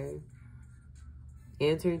purpose here,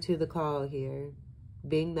 answering to the call here,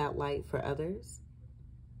 being that light for others,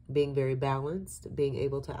 being very balanced, being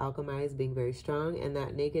able to alchemize, being very strong, and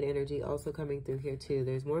that naked energy also coming through here too.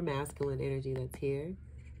 There's more masculine energy that's here.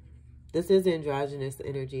 This is androgynous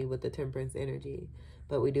energy with the temperance energy,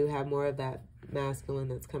 but we do have more of that masculine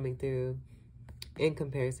that's coming through in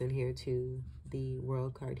comparison here to the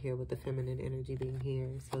world card here, with the feminine energy being here.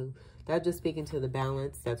 So that's just speaking to the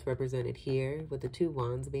balance that's represented here with the 2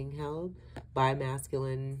 wands being held by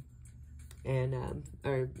masculine and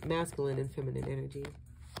masculine and feminine energy,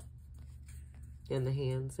 and the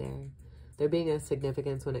hands there being a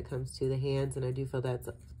significance when it comes to the hands, and I do feel that's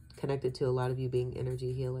connected to a lot of you being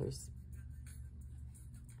energy healers,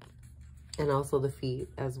 and also the feet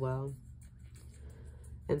as well.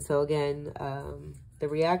 And so again, the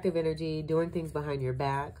reactive energy, doing things behind your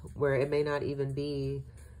back, where it may not even be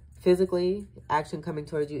physically action coming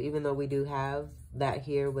towards you, even though we do have that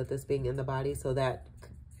here with this being in the body. So that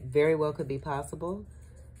very well could be possible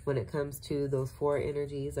when it comes to those 4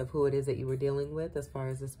 energies of who it is that you were dealing with as far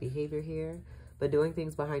as this behavior here. But doing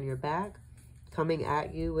things behind your back, coming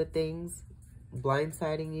at you with things,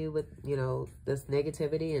 blindsiding you with, you know, this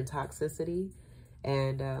negativity and toxicity,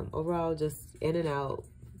 and overall just in and out,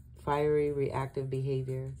 fiery, reactive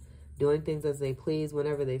behavior, doing things as they please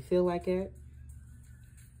whenever they feel like it,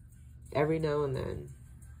 every now and then,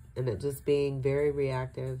 and it just being very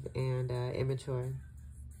reactive and immature.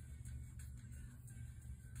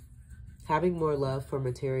 Having more love for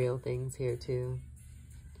material things here too.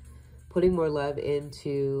 Putting more love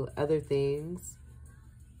into other things,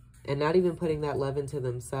 and not even putting that love into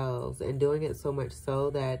themselves, and doing it so much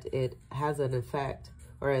so that it has an effect,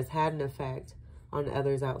 or has had an effect on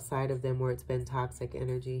others outside of them, where it's been toxic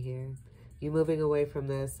energy here. You moving away from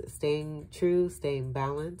this, staying true, staying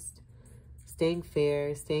balanced, staying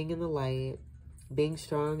fair, staying in the light, being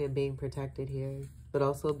strong and being protected here, but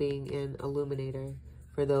also being an illuminator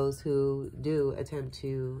for those who do attempt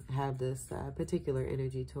to have this particular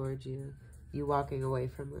energy towards you. You walking away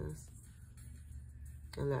from this,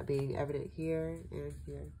 and that being evident here and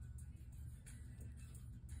here.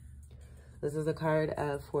 This is a card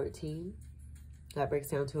of 14. That breaks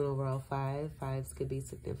down to an overall 5. 5s could be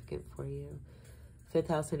significant for you. 5th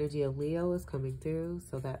house energy of Leo is coming through.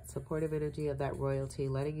 So that supportive energy of that royalty,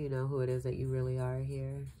 letting you know who it is that you really are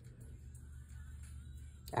here,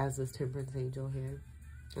 as this temperance angel here.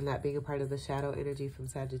 And that being a part of the shadow energy from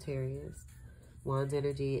Sagittarius. Wands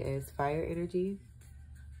energy is fire energy.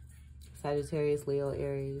 Sagittarius, Leo,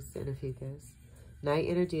 Aries, and Ophiuchus. Night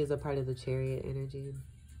energy is a part of the chariot energy,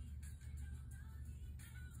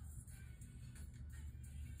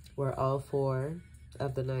 where all 4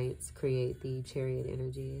 of the knights create the chariot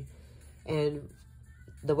energy. And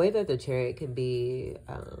the way that the chariot can be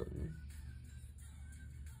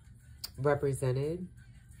represented,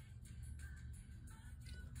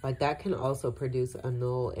 like that can also produce a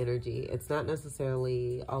null energy. It's not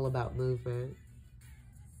necessarily all about movement.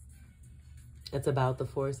 It's about the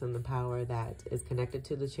force and the power that is connected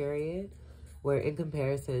to the chariot, where in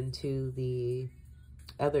comparison to the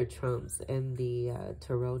other trumps in the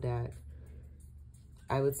tarot deck,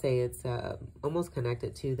 I would say it's almost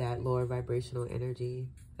connected to that lower vibrational energy,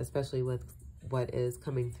 especially with what is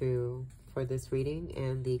coming through for this reading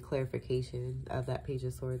and the clarification of that Page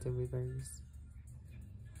of Swords in reverse.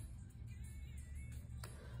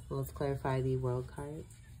 Let's clarify the World card.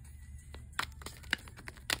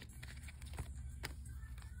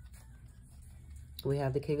 We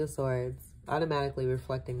have the King of Swords, automatically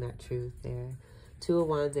reflecting that truth there. Two of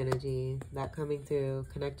Wands energy, that coming through,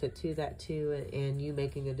 connected to that two, and you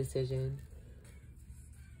making a decision.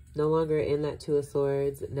 No longer in that Two of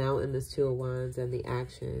Swords, now in this Two of Wands and the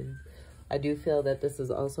action. I do feel that this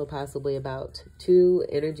is also possibly about two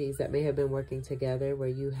energies that may have been working together, where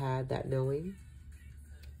you had that knowing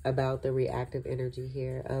about the reactive energy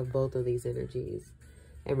here of both of these energies,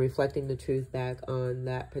 and reflecting the truth back on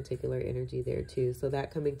that particular energy there too. So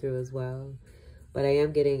that coming through as well. But I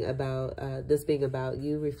am getting about this being about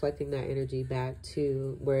you reflecting that energy back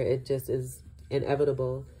to where it just is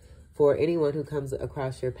inevitable for anyone who comes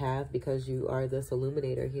across your path, because you are this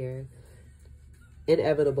illuminator here.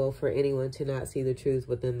 Inevitable for anyone to not see the truth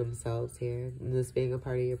within themselves here, and this being a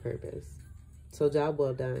part of your purpose. So job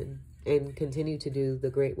well done, and continue to do the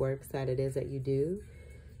great works that it is that you do,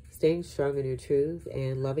 staying strong in your truth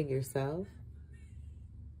and loving yourself,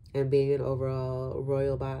 and being an overall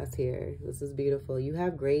royal boss here. This is beautiful. You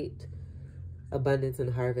have great abundance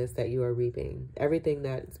and harvest that you are reaping. Everything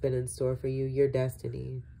that's been in store for you, your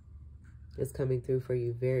destiny, is coming through for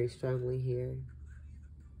you very strongly here.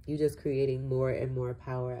 You just creating more and more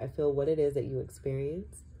power. I feel what it is that you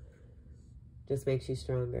experience just makes you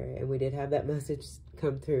stronger. And we did have that message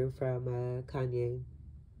come through from Kanye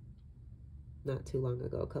not too long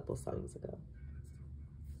ago, a couple songs ago.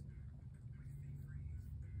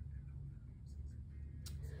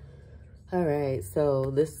 All right, so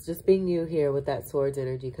this just being you here with that swords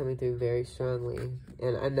energy coming through very strongly.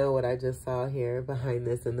 And I know what I just saw here behind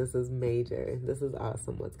this, and this is major. This is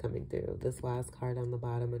awesome what's coming through. This last card on the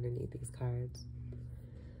bottom underneath these cards.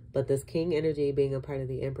 But this king energy being a part of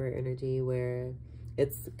the emperor energy, where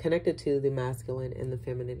it's connected to the masculine and the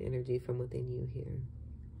feminine energy from within you here.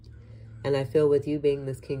 And I feel with you being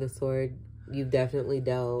this king of swords, you've definitely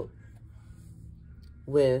dealt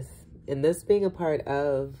with, and this being a part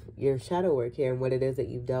of your shadow work here and what it is that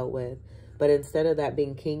you've dealt with. But instead of that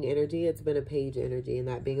being king energy, it's been a page energy, and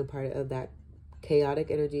that being a part of that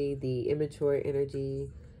chaotic energy, the immature energy.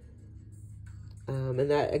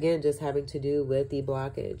 And that, again, just having to do with the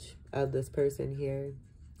blockage of this person here.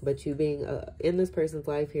 But you being in this person's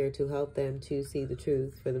life here to help them to see the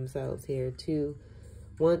truth for themselves here, to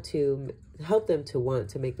want to help them to want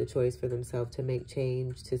to make the choice for themselves, to make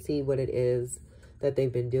change, to see what it is that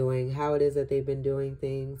they've been doing, how it is that they've been doing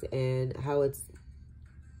things, and how it's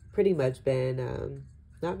pretty much been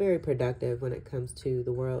not very productive when it comes to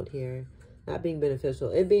the world here, not being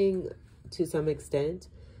beneficial. It being, to some extent,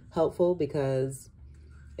 helpful because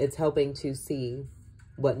it's helping to see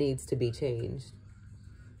what needs to be changed.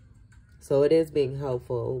 So it is being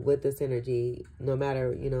helpful with this energy, no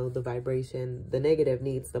matter, you know, the vibration, the negative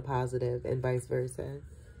needs the positive and vice versa.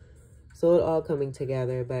 So it all coming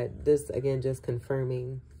together, but this, again, just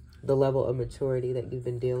confirming the level of maturity that you've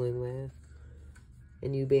been dealing with.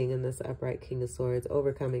 And you being in this upright King of Swords,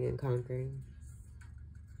 overcoming and conquering.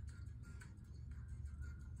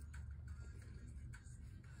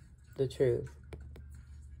 The truth.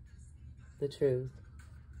 The truth.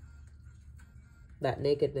 That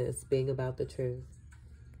nakedness being about the truth.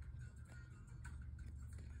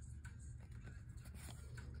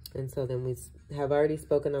 And so then we have already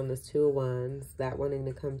spoken on this Two of Wands, that wanting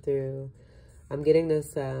to come through. I'm getting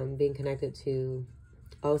this being connected to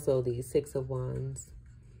also the Six of Wands.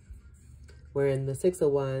 We're in the Six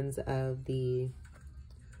of Wands of the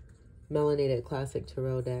Melanated Classic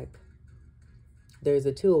Tarot deck. There's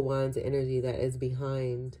a Two of Wands energy that is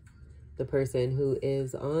behind the person who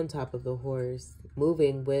is on top of the horse,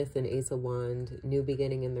 moving with an Ace of Wands, new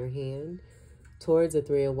beginning in their hand, towards a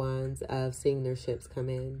Three of Wands of seeing their ships come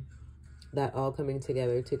in. That all coming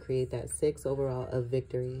together to create that 6 overall of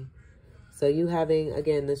victory. So you having,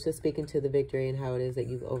 again, this just speaking to the victory and how it is that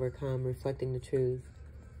you've overcome, reflecting the truth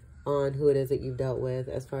on who it is that you've dealt with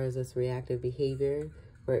as far as this reactive behavior,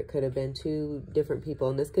 where it could have been 2 different people.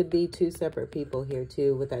 And this could be 2 separate people here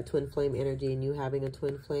too, with that twin flame energy, and you having a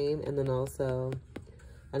twin flame, and then also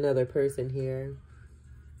another person here.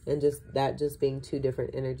 And just being 2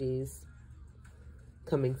 different energies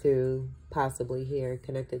coming through, possibly here,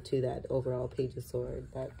 connected to that overall Page of Swords.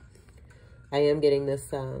 But I am getting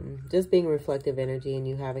this just being reflective energy, and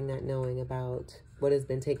you having that knowing about what has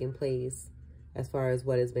been taking place as far as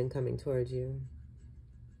what has been coming towards you.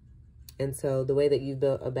 And so the way that you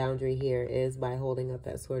built a boundary here is by holding up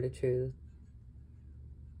that sword of truth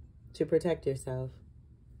to protect yourself.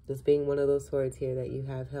 This being one of those swords here that you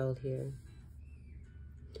have held here.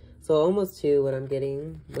 So almost to what I'm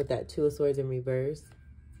getting with that Two of Swords in reverse.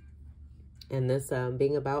 And this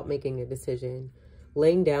being about making a decision,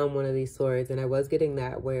 laying down one of these swords. And I was getting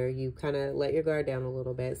that where you kind of let your guard down a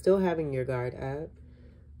little bit, still having your guard up,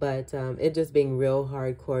 But it just being real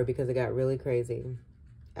hardcore because it got really crazy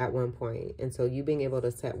at one point. And so you being able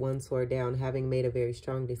to set one sword down, having made a very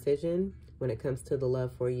strong decision when it comes to the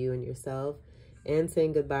love for you and yourself, and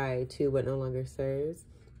saying goodbye to what no longer serves,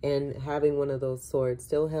 and having one of those swords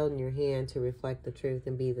still held in your hand to reflect the truth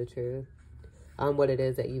and be the truth on what it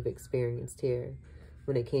is that you've experienced here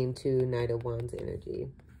when it came to Knight of Wands energy,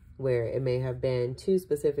 where it may have been two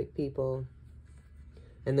specific people.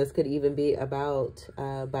 And this could even be about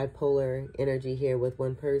bipolar energy here with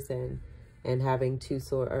one person and having two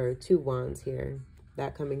wands here.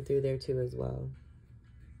 That coming through there too as well.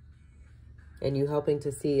 And you helping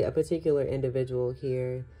to see a particular individual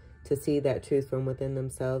here to see that truth from within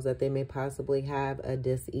themselves, that they may possibly have a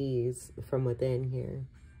dis-ease from within here.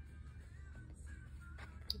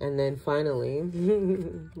 And then finally,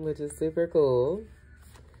 which is super cool,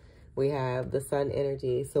 we have the sun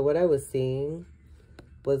energy. So what I was seeing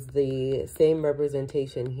was the same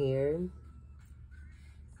representation here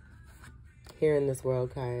in this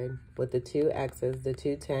world card with the two X's, the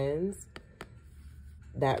two tens,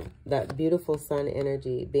 that beautiful sun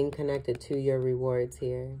energy being connected to your rewards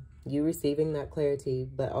here. You receiving that clarity,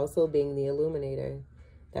 but also being the illuminator.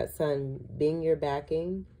 That sun being your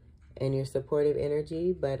backing and your supportive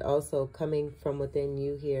energy, but also coming from within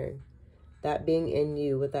you here. That being in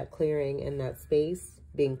you with that clearing and that space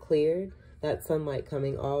being cleared, that sunlight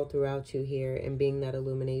coming all throughout you here and being that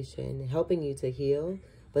illumination, helping you to heal,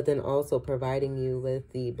 but then also providing you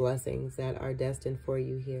with the blessings that are destined for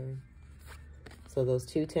you here. So those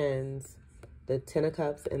two tens, the Ten of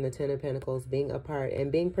Cups and the Ten of Pentacles being a part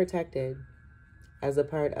and being protected as a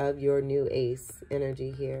part of your new ace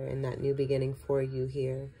energy here and that new beginning for you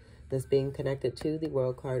here. This being connected to the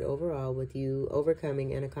world card overall with you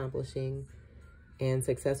overcoming and accomplishing and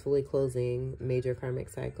successfully closing major karmic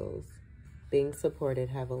cycles. Being supported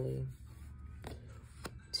heavily.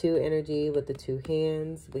 Two energy with the two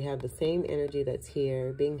hands. We have the same energy that's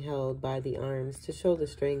here being held by the arms to show the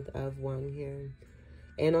strength of one here.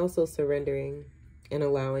 And also surrendering and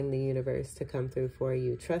allowing the universe to come through for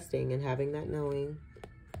you. Trusting and having that knowing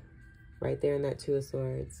right there in that Two of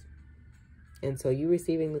Swords. And so you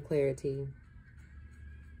receiving the clarity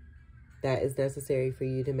that is necessary for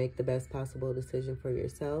you to make the best possible decision for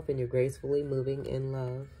yourself, and you're gracefully moving in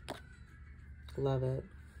love. Love it.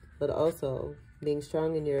 But also being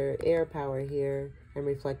strong in your air power here and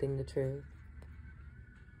reflecting the truth.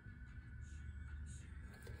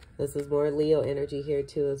 This is more Leo energy here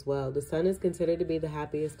too as well. The sun is considered to be the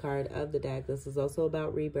happiest card of the deck. This is also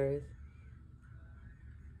about rebirth.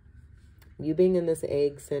 You being in this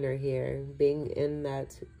egg center here, being in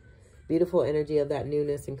that beautiful energy of that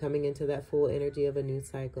newness and coming into that full energy of a new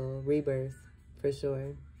cycle. Rebirth, for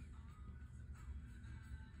sure.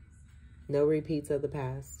 No repeats of the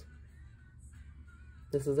past.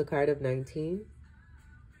 This is a card of 19.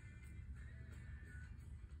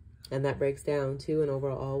 And that breaks down to an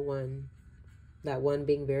overall 1. That 1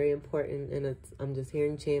 being very important, and I'm just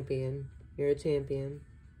hearing champion. You're a champion.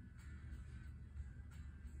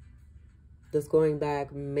 Just going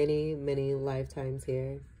back many, many lifetimes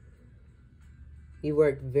here. You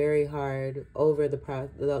worked very hard over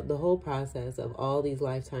the whole process of all these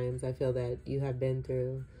lifetimes I feel that you have been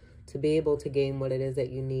through to be able to gain what it is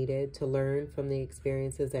that you needed, to learn from the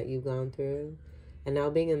experiences that you've gone through. And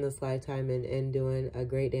now being in this lifetime and doing a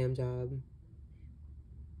great damn job.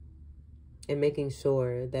 And making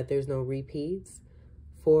sure that there's no repeats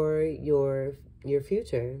for your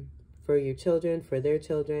future. For your children, for their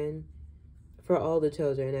children, for all the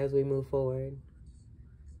children as we move forward.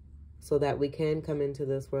 So that we can come into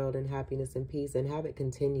this world in happiness and peace and have it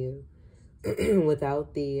continue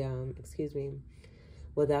without the,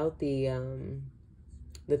 without the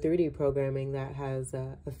 3D programming that has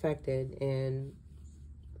affected and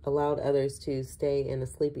allowed others to stay in a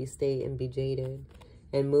sleepy state and be jaded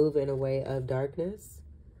and move in a way of darkness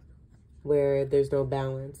where there's no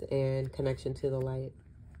balance and connection to the light.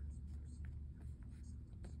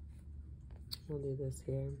 We'll do this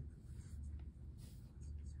here.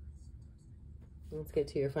 Let's get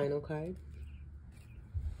to your final card.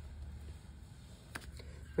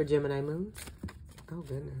 For Gemini Moon. Oh,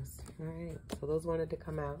 goodness. All right. So those wanted to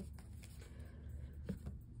come out.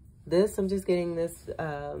 This, I'm just getting this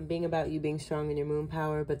being about you being strong in your moon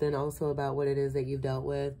power, but then also about what it is that you've dealt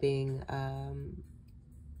with being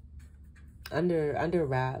under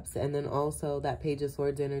wraps, and then also that Page of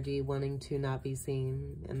Swords energy wanting to not be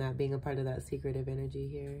seen, and that being a part of that secretive energy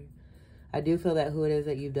here. I do feel that who it is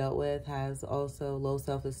that you've dealt with has also low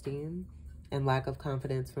self-esteem and lack of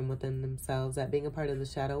confidence from within themselves, that being a part of the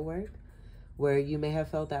shadow work, where you may have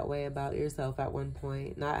felt that way about yourself at one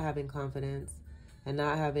point, not having confidence, and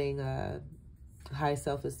not having a high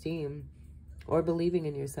self-esteem or believing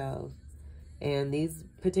in yourself. And these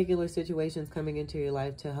particular situations coming into your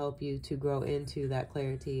life to help you to grow into that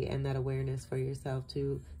clarity and that awareness for yourself,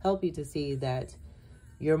 to help you to see that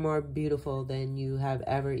you're more beautiful than you have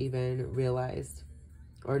ever even realized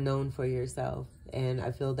or known for yourself. And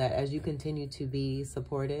I feel that as you continue to be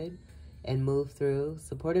supported and move through,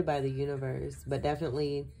 supported by the universe, but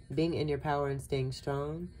definitely being in your power and staying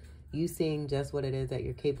strong, you seeing just what it is that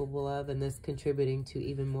you're capable of, and this contributing to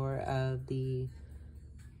even more of the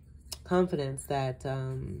confidence that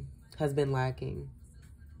has been lacking.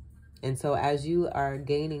 And so as you are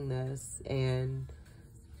gaining this, and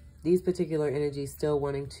these particular energies still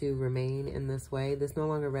wanting to remain in this way, this no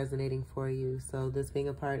longer resonating for you. So this being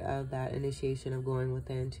a part of that initiation of going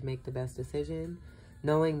within to make the best decision,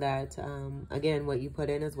 knowing that, again, what you put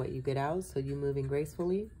in is what you get out. So you moving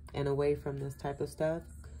gracefully and away from this type of stuff.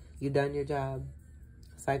 You've done your job.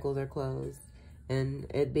 Cycles are closed. And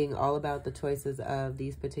it being all about the choices of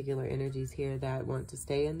these particular energies here that want to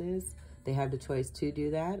stay in this. They have the choice to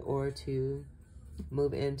do that or to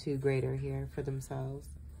move into greater here for themselves.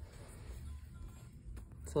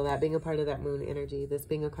 So that being a part of that moon energy, this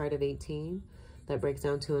being a card of 18, that breaks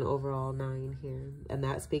down to an overall 9 here. And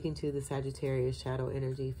that's speaking to the Sagittarius shadow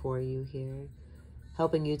energy for you here,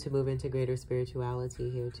 helping you to move into greater spirituality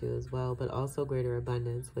here too as well, but also greater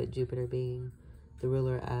abundance, with Jupiter being the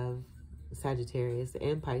ruler of Sagittarius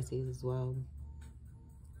and Pisces as well.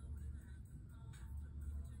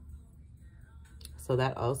 So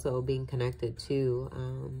that also being connected to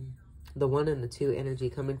the 1 and the 2 energy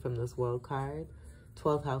coming from this world card,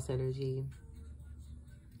 12th house energy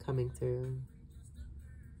coming through.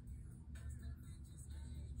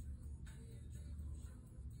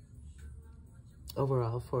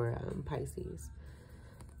 Overall for Pisces.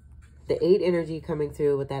 The 8 energy coming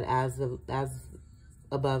through with that as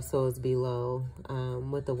above, so is below,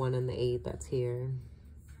 with the 1 and the 8 that's here.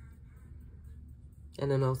 And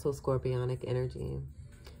then also Scorpionic energy.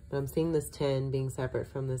 But I'm seeing this 10 being separate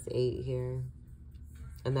from this 8 here.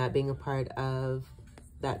 And that being a part of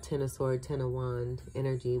that 10 of Swords, 10 of Wand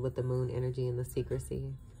energy with the moon energy and the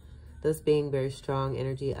secrecy. This being very strong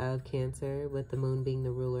energy of Cancer, with the moon being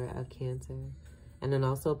the ruler of Cancer. And then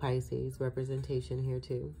also Pisces representation here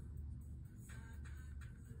too.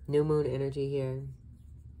 New moon energy here.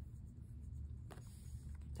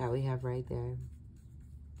 That we have right there.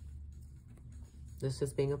 This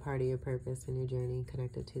just being a part of your purpose and your journey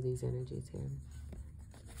connected to these energies here.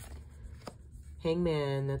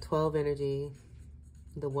 Hangman, the 12 energy,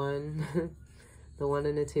 the 1, the 1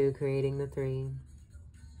 and the 2 creating the 3.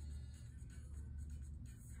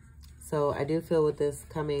 So I do feel with this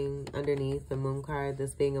coming underneath the moon card,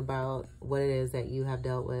 this being about what it is that you have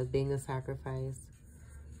dealt with, being a sacrifice,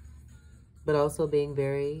 but also being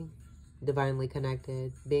very divinely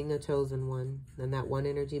connected, being a chosen one, and that 1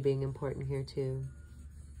 energy being important here too.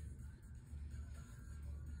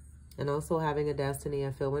 And also having a destiny,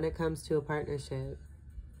 I feel, when it comes to a partnership.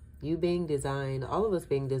 You being designed, all of us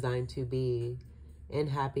being designed to be in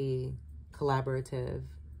happy, collaborative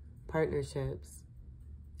partnerships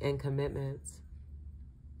and commitments,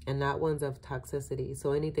 and not ones of toxicity.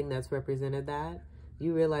 So anything that's represented that,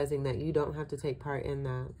 you realizing that you don't have to take part in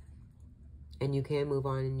that, and you can move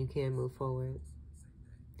on and you can move forward.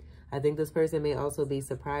 I think this person may also be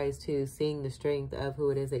surprised too, seeing the strength of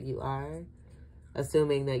who it is that you are,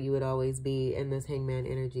 assuming that you would always be in this Hangman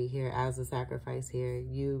energy here as a sacrifice here,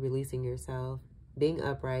 you releasing yourself, being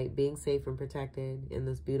upright, being safe and protected in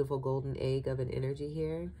this beautiful golden egg of an energy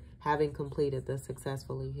here, having completed this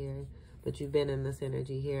successfully here. But you've been in this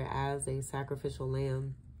energy here as a sacrificial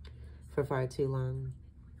lamb for far too long.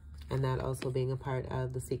 And that also being a part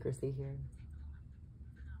of the secrecy here.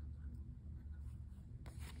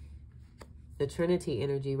 The Trinity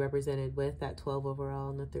energy represented with that 12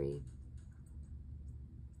 overall and the 3.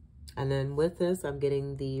 And then with this, I'm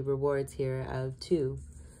getting the rewards here of 2.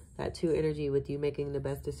 That 2 energy with you making the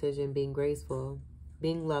best decision, being graceful,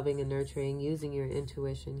 being loving and nurturing, using your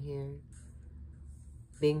intuition here.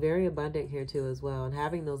 Being very abundant here too as well. And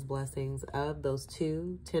having those blessings of those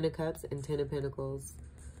 2, 10 of Cups and 10 of Pentacles.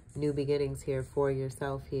 New beginnings here for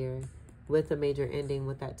yourself here. With a major ending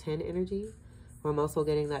with that 10 energy. I'm also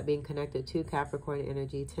getting that being connected to Capricorn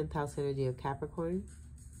energy, 10th house energy of Capricorn.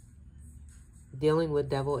 Dealing with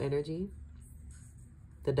devil energy.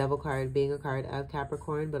 The devil card being a card of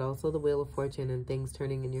Capricorn, but also the Wheel of Fortune and things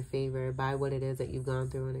turning in your favor by what it is that you've gone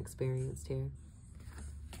through and experienced here.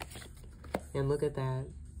 And look at that.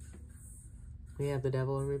 We have the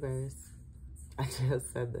devil in reverse. I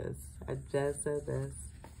just said this.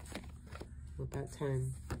 With that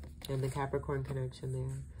 10. and the Capricorn connection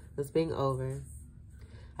there. This being over.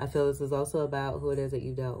 I feel this is also about who it is that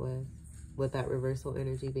you dealt with that reversal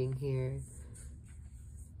energy being here.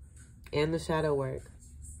 And the shadow work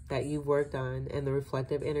that you've worked on, and the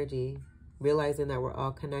reflective energy, realizing that we're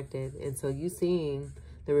all connected. And so you seeing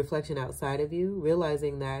the reflection outside of you,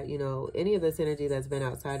 realizing that, you know, any of this energy that's been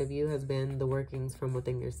outside of you has been the workings from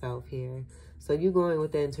within yourself here. So you going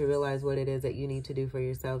within to realize what it is that you need to do for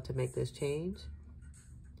yourself to make this change.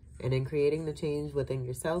 And in creating the change within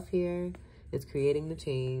yourself here, it's creating the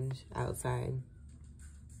change outside.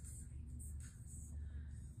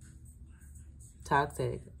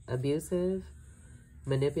 Toxic, abusive,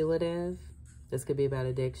 manipulative. This could be about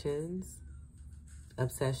addictions,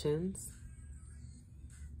 obsessions,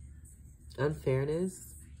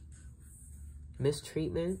 unfairness,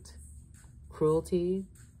 mistreatment, cruelty.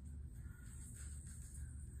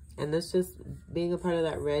 And this just being a part of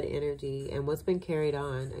that red energy and what's been carried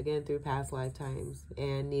on, again, through past lifetimes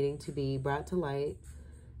and needing to be brought to light.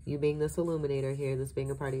 You being this illuminator here, this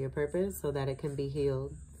being a part of your purpose so that it can be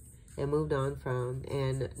healed and moved on from,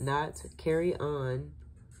 and not carry on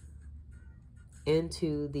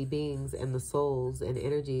into the beings and the souls and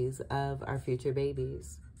energies of our future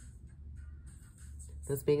babies.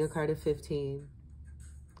 This being a card of 15,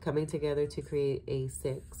 coming together to create a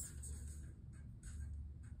 6.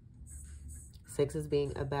 6 is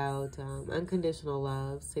being about unconditional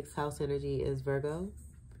love. 6th house energy is Virgo.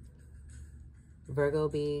 Virgo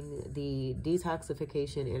being the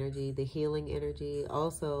detoxification energy, the healing energy,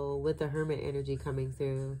 also with the Hermit energy coming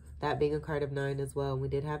through. That being a card of 9 as well. We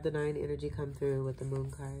did have the 9 energy come through with the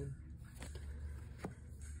Moon card.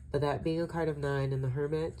 But that being a card of 9 and the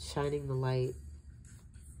Hermit shining the light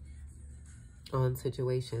on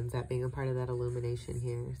situations. That being a part of that illumination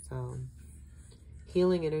here. So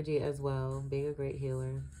healing energy as well, being a great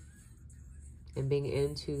healer and being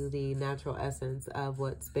into the natural essence of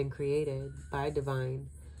what's been created by divine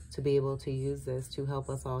to be able to use this to help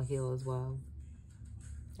us all heal as well.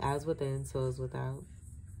 As within, so is without.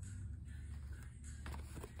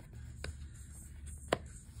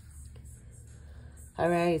 All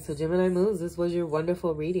right, so Gemini moons, this was your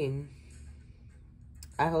wonderful reading.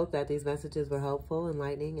 I hope that these messages were helpful,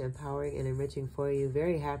 enlightening, empowering, and enriching for you.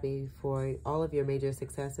 Very happy for all of your major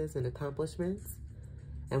successes and accomplishments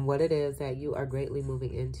and what it is that you are greatly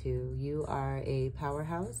moving into. You are a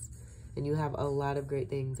powerhouse and you have a lot of great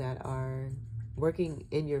things that are working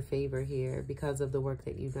in your favor here because of the work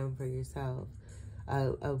that you've done for yourself.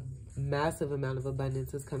 A massive amount of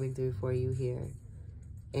abundance is coming through for you here.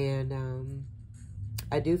 And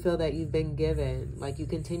I do feel that you've been given, like you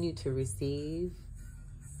continue to receive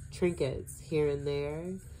trinkets here and there.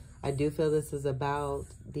 I do feel this is about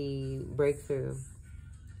the breakthrough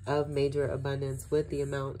of major abundance with the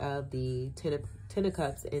amount of the 10 of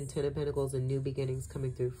Cups and 10 of Pentacles and new beginnings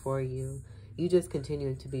coming through for you. You just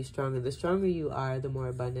continuing to be stronger. The stronger you are, the more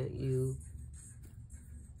abundant you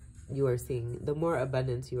are seeing. The more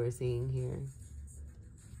abundance you are seeing here.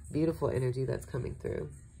 Beautiful energy that's coming through.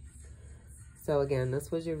 So again,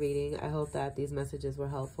 this was your reading. I hope that these messages were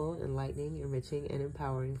helpful, enlightening, enriching, and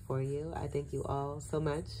empowering for you. I thank you all so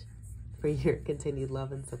much for your continued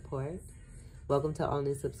love and support. Welcome to all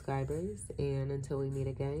new subscribers. And until we meet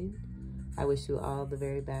again, I wish you all the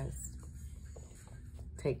very best.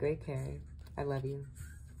 Take great care. I love you.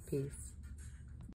 Peace.